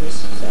checkpoints in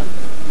this, so.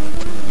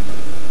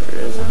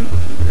 There isn't.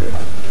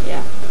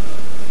 Yeah.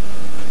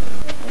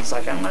 Looks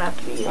like I'm gonna have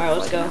to be here. Alright,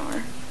 let's for like go. an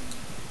hour.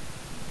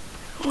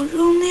 Oh,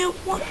 we're only at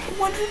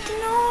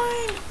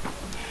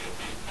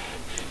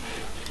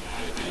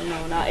 159.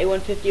 No, not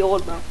A150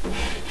 old, bro.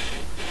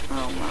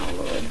 Oh my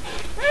lord.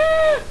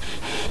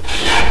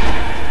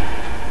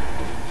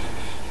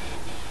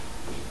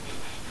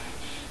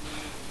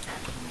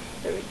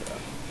 There we go.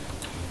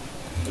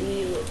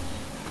 Ew.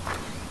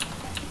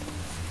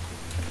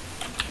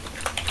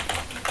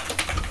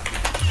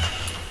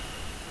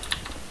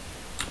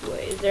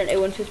 Wait, is there an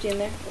A150 in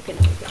there? Okay, no,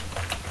 we're good.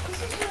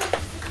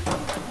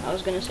 I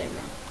was gonna say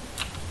wrong.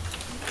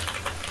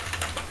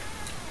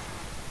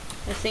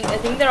 I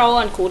think they're all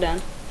on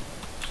cooldown,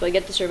 so I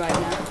get to survive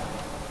now.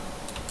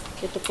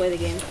 Get to play the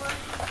game.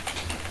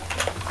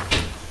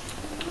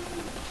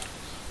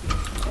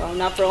 Well,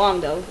 not for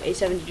long though.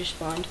 A70 just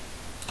spawned.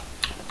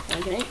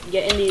 Can I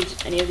get in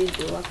any of these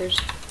blue lockers?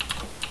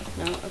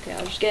 No? Okay,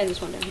 I'll just get in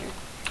this one down here.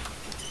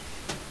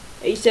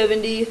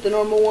 A70, the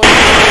normal one.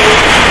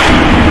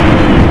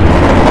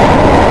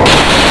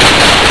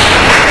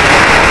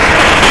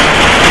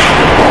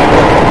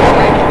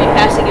 Alright, should be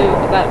passing you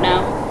about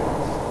now.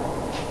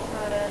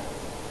 Got it.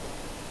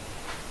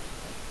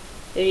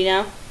 Did he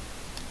now?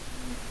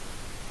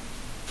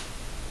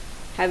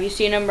 Have you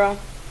seen him, bro?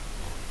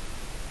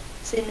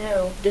 See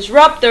who?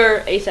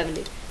 Disruptor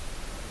A70.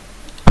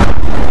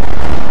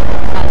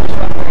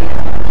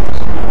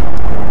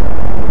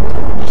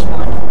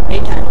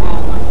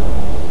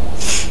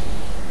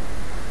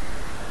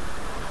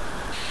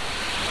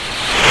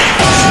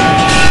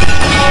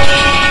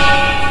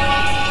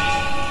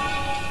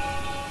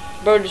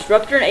 Bro,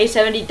 Disruptor and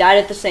A70 died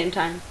at the same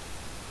time.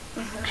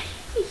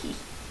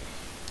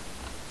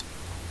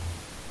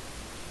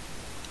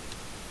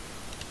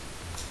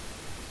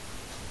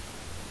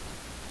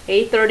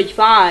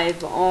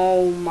 A35,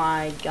 oh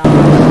my god.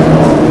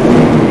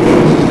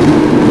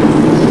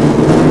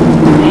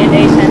 And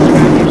A10's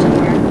around here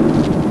somewhere.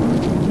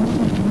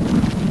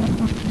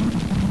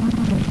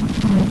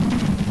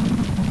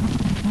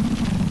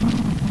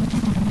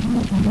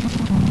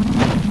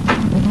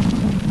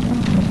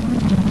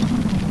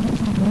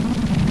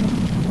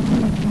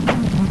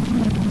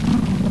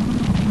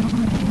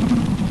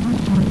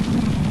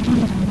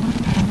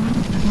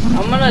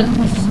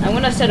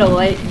 gonna set a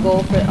light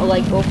goal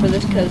for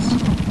this because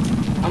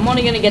I'm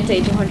only gonna get to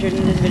 800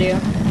 in this video,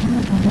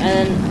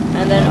 and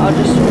then I'll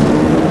just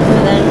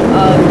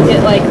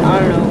get like I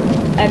don't know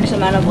X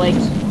amount of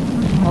likes.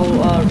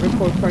 I'll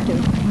record part 2.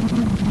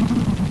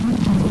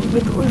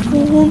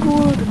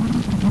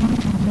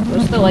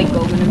 What's the like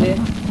goal gonna be?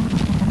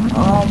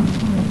 What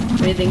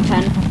do you think,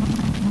 10?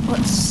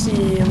 Let's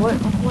see. What?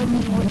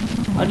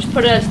 I'll just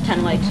put it as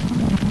 10 likes.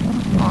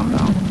 Oh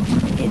no.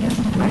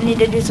 I need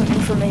to do some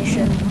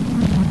information.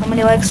 How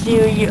many likes do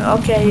you?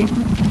 Okay,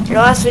 your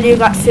last video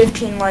got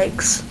 15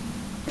 likes,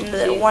 and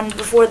the one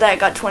before that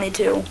got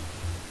 22.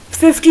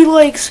 50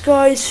 likes,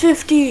 guys.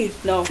 50.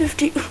 No.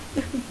 50.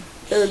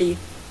 30.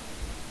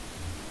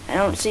 I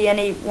don't see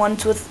any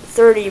ones with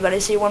 30, but I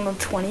see one with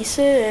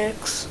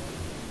 26.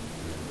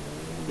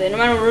 The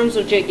Interminable Rooms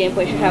legit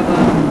gameplay should have a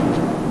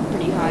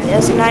pretty high.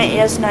 Yes,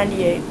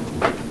 98.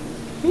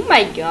 Oh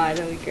my god,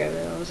 holy crap,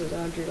 that almost has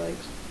 100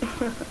 likes.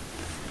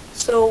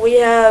 So we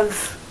have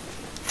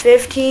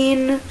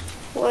 15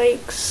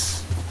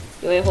 likes.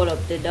 Wait, hold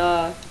up. Did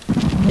A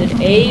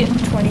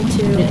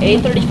 22. Did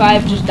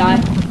A35 just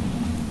die?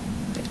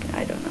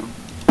 I don't know.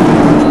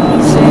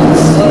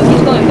 Oh,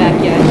 he's going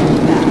back. Yeah, he's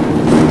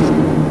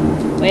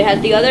back. Wait, has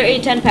the other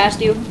A10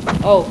 passed you?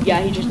 Oh, yeah,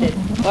 he just did.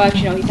 Oh,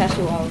 actually, no, he passed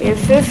you all. We have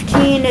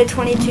 15 to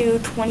 22,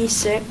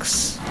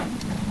 26,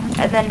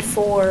 and then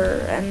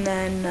 4, and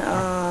then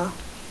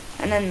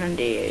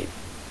 98.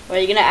 Are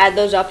you gonna add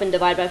those up and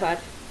divide by 5?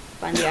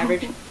 Find the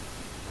average.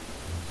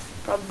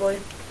 Probably.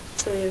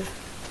 So we have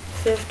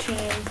 15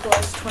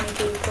 plus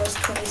 22 plus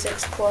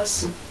 26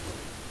 plus.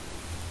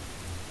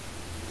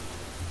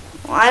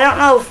 Well, I don't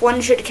know if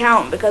one should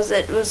count because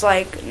it was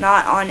like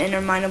not on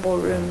Interminable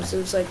Rooms. It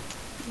was like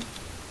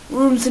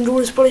rooms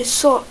indoors, but I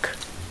suck.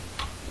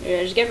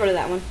 Yeah, just get rid of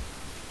that one.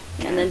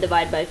 And then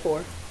divide by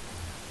 4.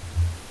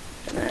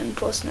 And then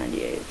plus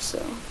 98,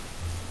 so.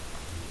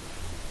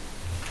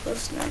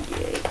 Plus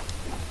 98.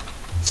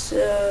 So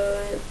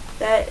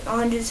that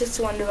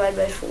 161 divided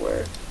by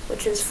 4,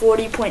 which is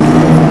 40.5. I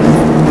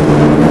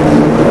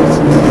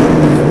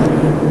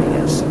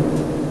guess.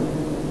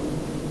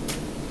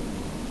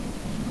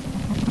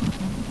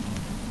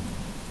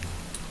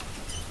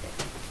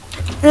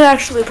 It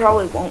actually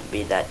probably won't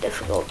be that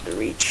difficult to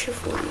reach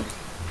 40.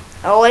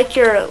 I like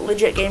your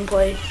legit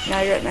gameplay.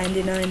 Now you're at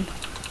 99.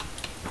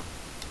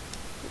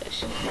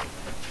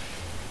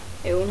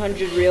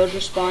 A100 real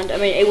just spawned. I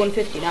mean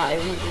A150, not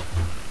A100.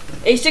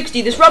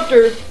 A60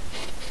 disruptor.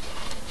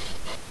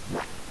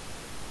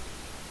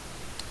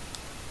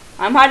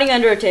 I'm hiding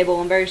under a table.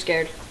 I'm very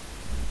scared.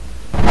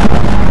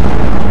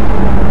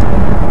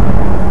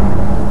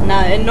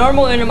 Now, in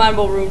normal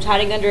Interminable Rooms,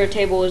 hiding under a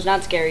table is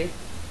not scary.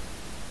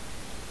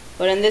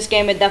 But in this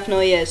game, it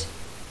definitely is.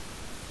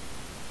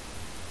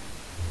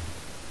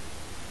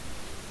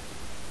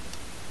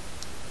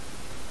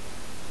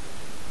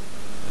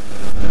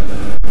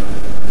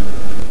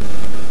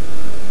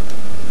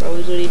 Bro,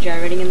 is Woody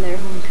gyrating in there?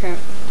 Holy crap.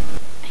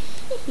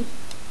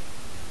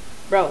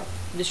 Bro,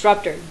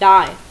 disruptor,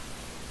 die.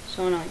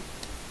 So annoying.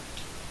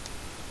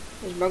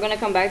 Is bro gonna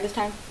come back this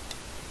time?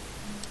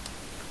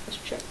 Let's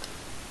check.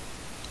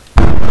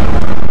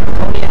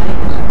 Oh yeah, he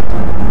is.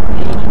 Yeah,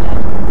 he can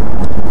die.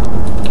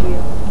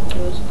 Yeah,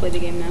 let's play the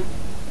game now.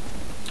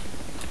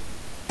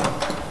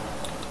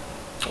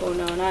 Oh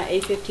no, not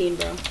A15,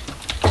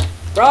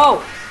 bro.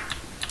 Bro!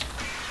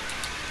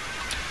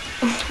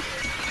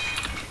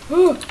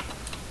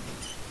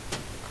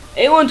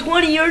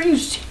 A120, are you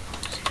serious?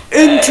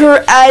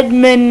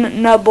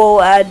 Interminable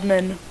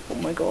admin. Oh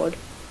my god.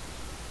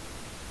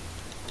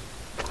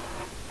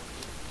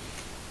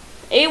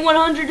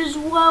 A100 as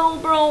well,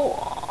 bro.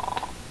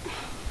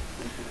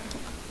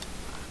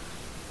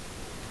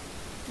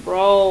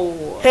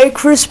 Bro. Hey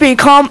Crispy,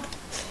 comment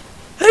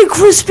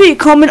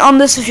on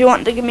this if you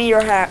want to give me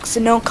your hacks,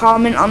 and don't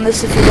comment on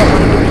this if you don't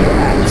want to give me your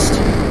hacks.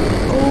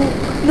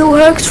 Oh, no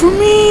hacks for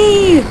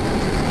me. You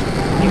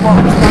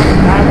won't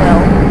respond. I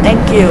will.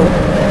 Thank you.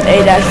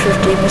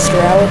 A-50,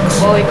 Mr.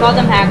 Alex. Well, we call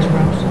them hacks,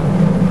 bros.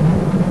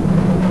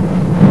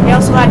 He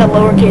also had a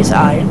lowercase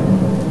I.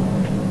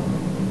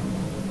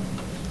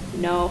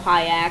 No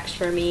high axe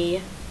for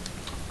me.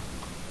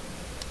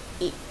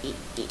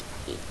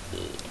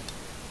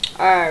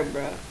 Alright,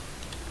 bro.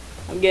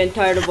 I'm getting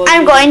tired of both.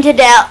 Time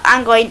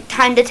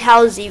to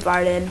tell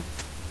Z-Varden.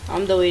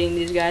 I'm deleting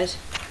these guys.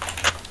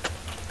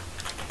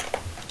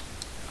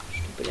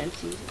 Stupid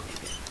MCs.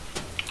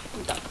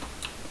 I'm done.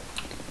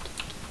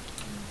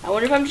 I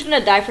wonder if I'm just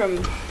gonna die from,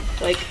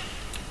 like,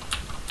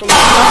 from nothing.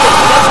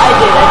 Yes, I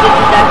did. I did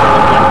just die from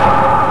nothing.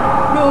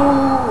 No!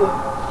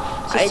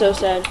 This is so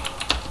sad.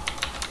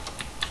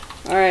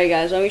 Alright,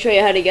 guys, let me show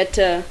you how to get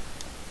to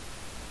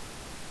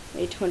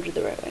 800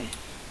 the right way.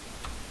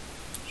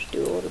 Just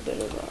do a little bit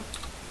of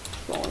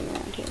rolling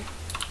around here.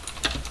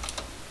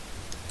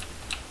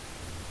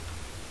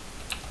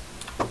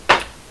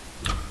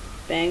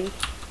 Bang.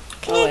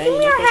 Can you give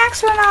me your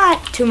hacks or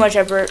not? Too much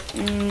effort.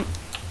 This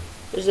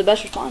is the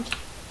best response.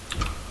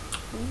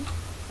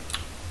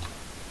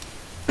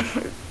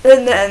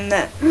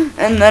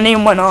 And then he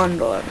went on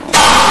to let me.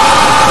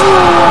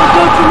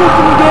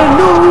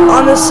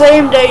 On the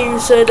same day you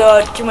said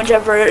too much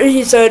effort,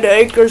 he said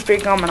acres be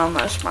coming on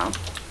this, bro.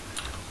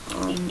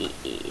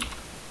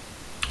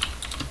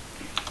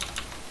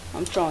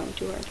 I'm trying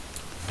too hard.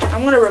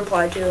 I'm gonna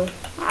reply to.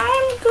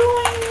 I'm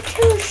going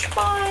to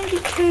respond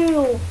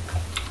to.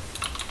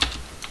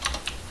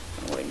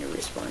 I'm going to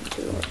respond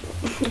to.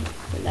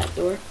 In that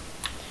door.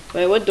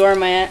 Wait, what door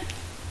am I at?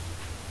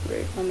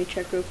 Wait. Let me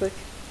check real quick.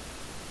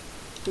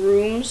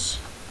 Rooms.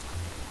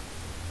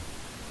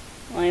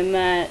 I'm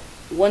at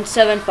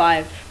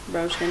 175.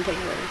 Bro, it's gonna take a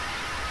while.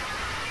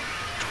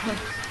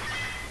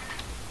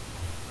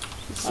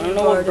 I don't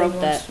know what broke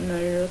that. Know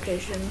your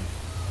location.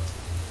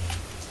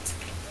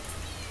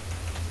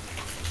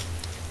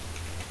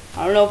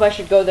 I don't know if I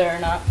should go there or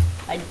not.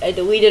 I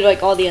deleted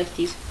like all the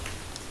entities.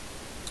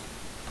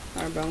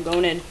 Alright, bro, I'm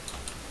going in.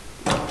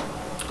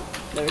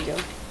 There we go.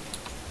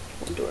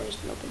 One door has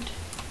been opened.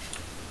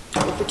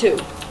 Go for two.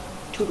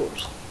 Two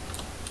doors.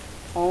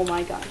 Oh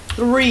my god.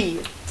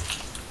 3.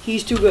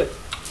 He's too good.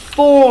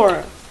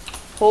 4.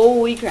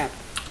 Holy crap.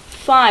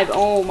 5.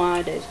 Oh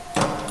my days.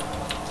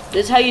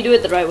 This is how you do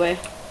it the right way.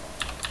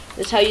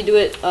 This is how you do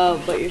it,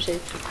 but you're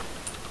safe.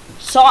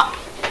 Saw.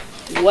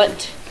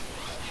 What?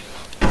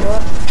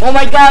 Oh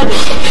my god!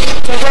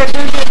 It's a red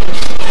version!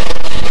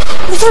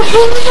 It's a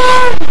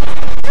version!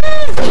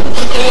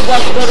 We're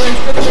about to go to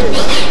instructors.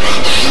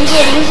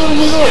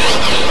 Move it.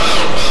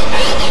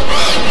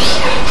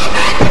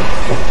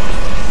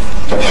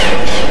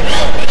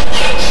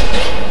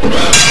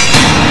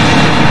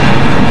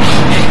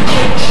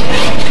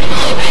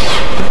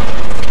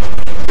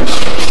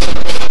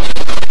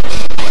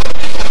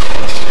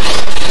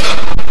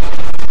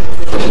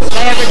 This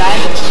guy ever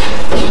died?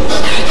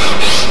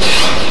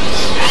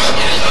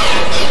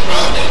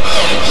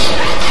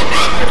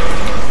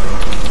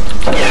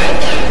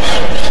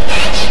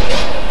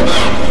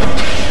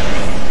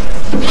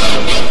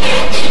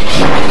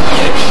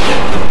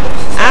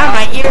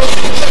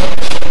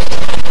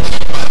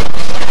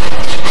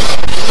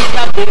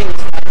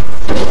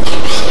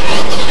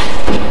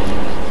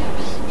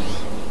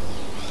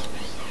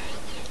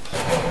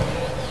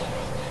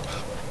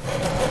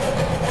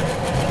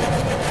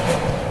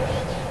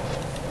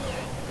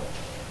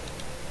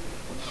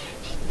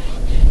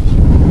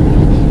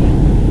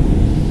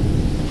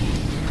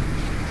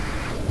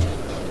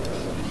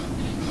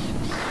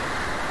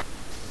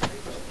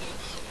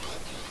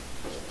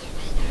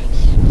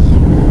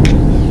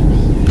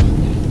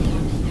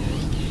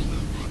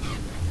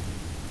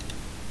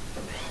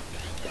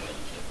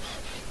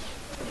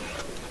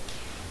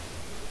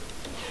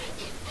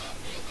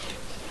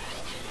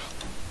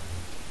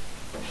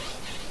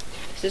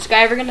 Is this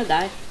guy ever gonna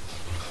die?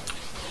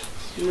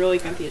 I'm really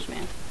confused,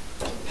 man.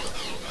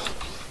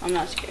 I'm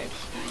not scared.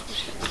 I'm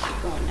just gonna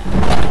keep going now.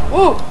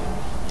 Whoa!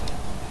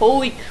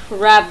 Holy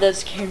crap, that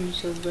scared me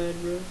so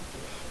bad, bro.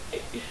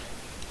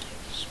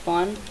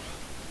 Spawn.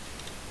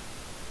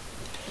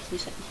 What's he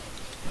saying?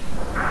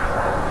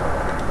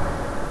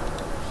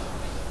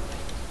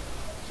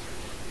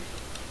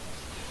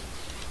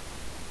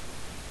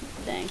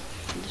 Dang.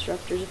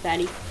 Disruptor's a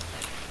fatty.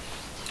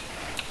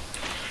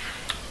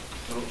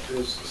 Oh,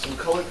 there's some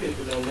color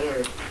paper down there,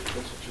 if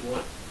that's what you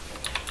want.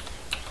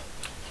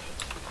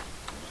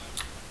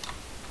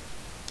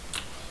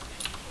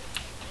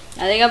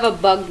 I think I have a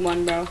bugged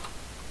one, bro.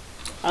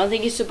 I don't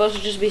think he's supposed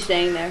to just be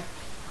staying there.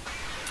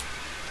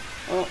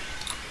 Oh.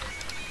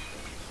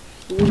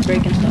 He's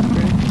breaking stuff,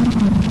 bro.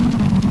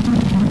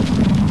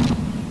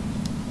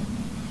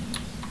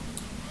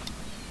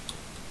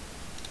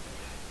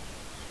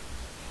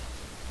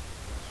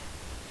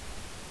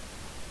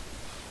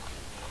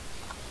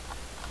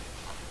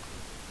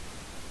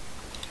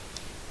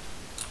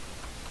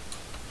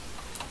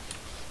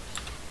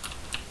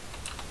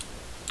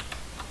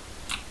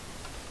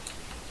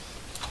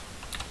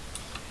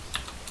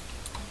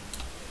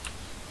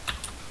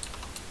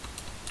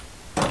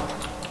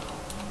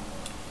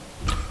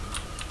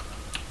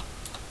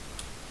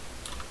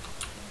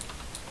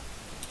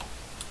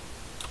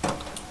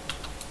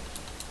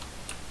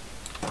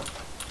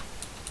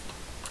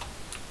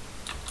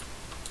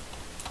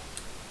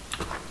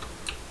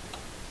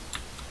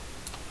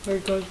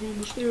 Alright guys, we're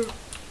almost there.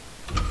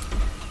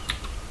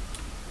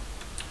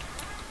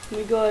 Oh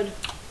my god.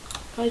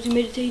 Guys, we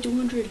made it to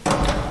 8200.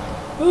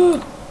 Ah!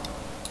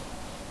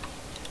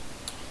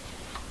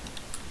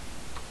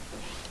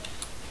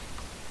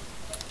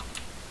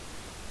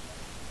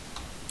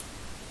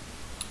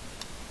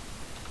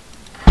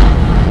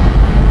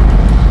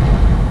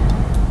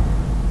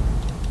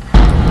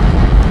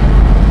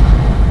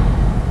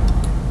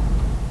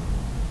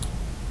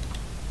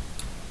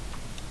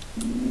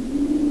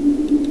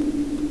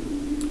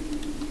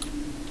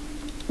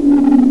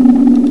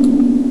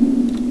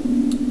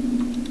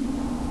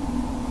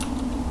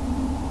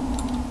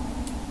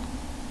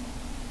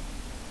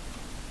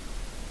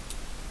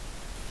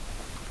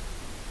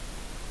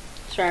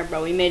 Sorry,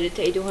 bro. We made it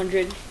to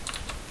 8200.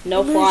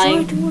 No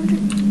flying.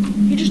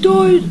 He He just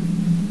died.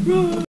 Run.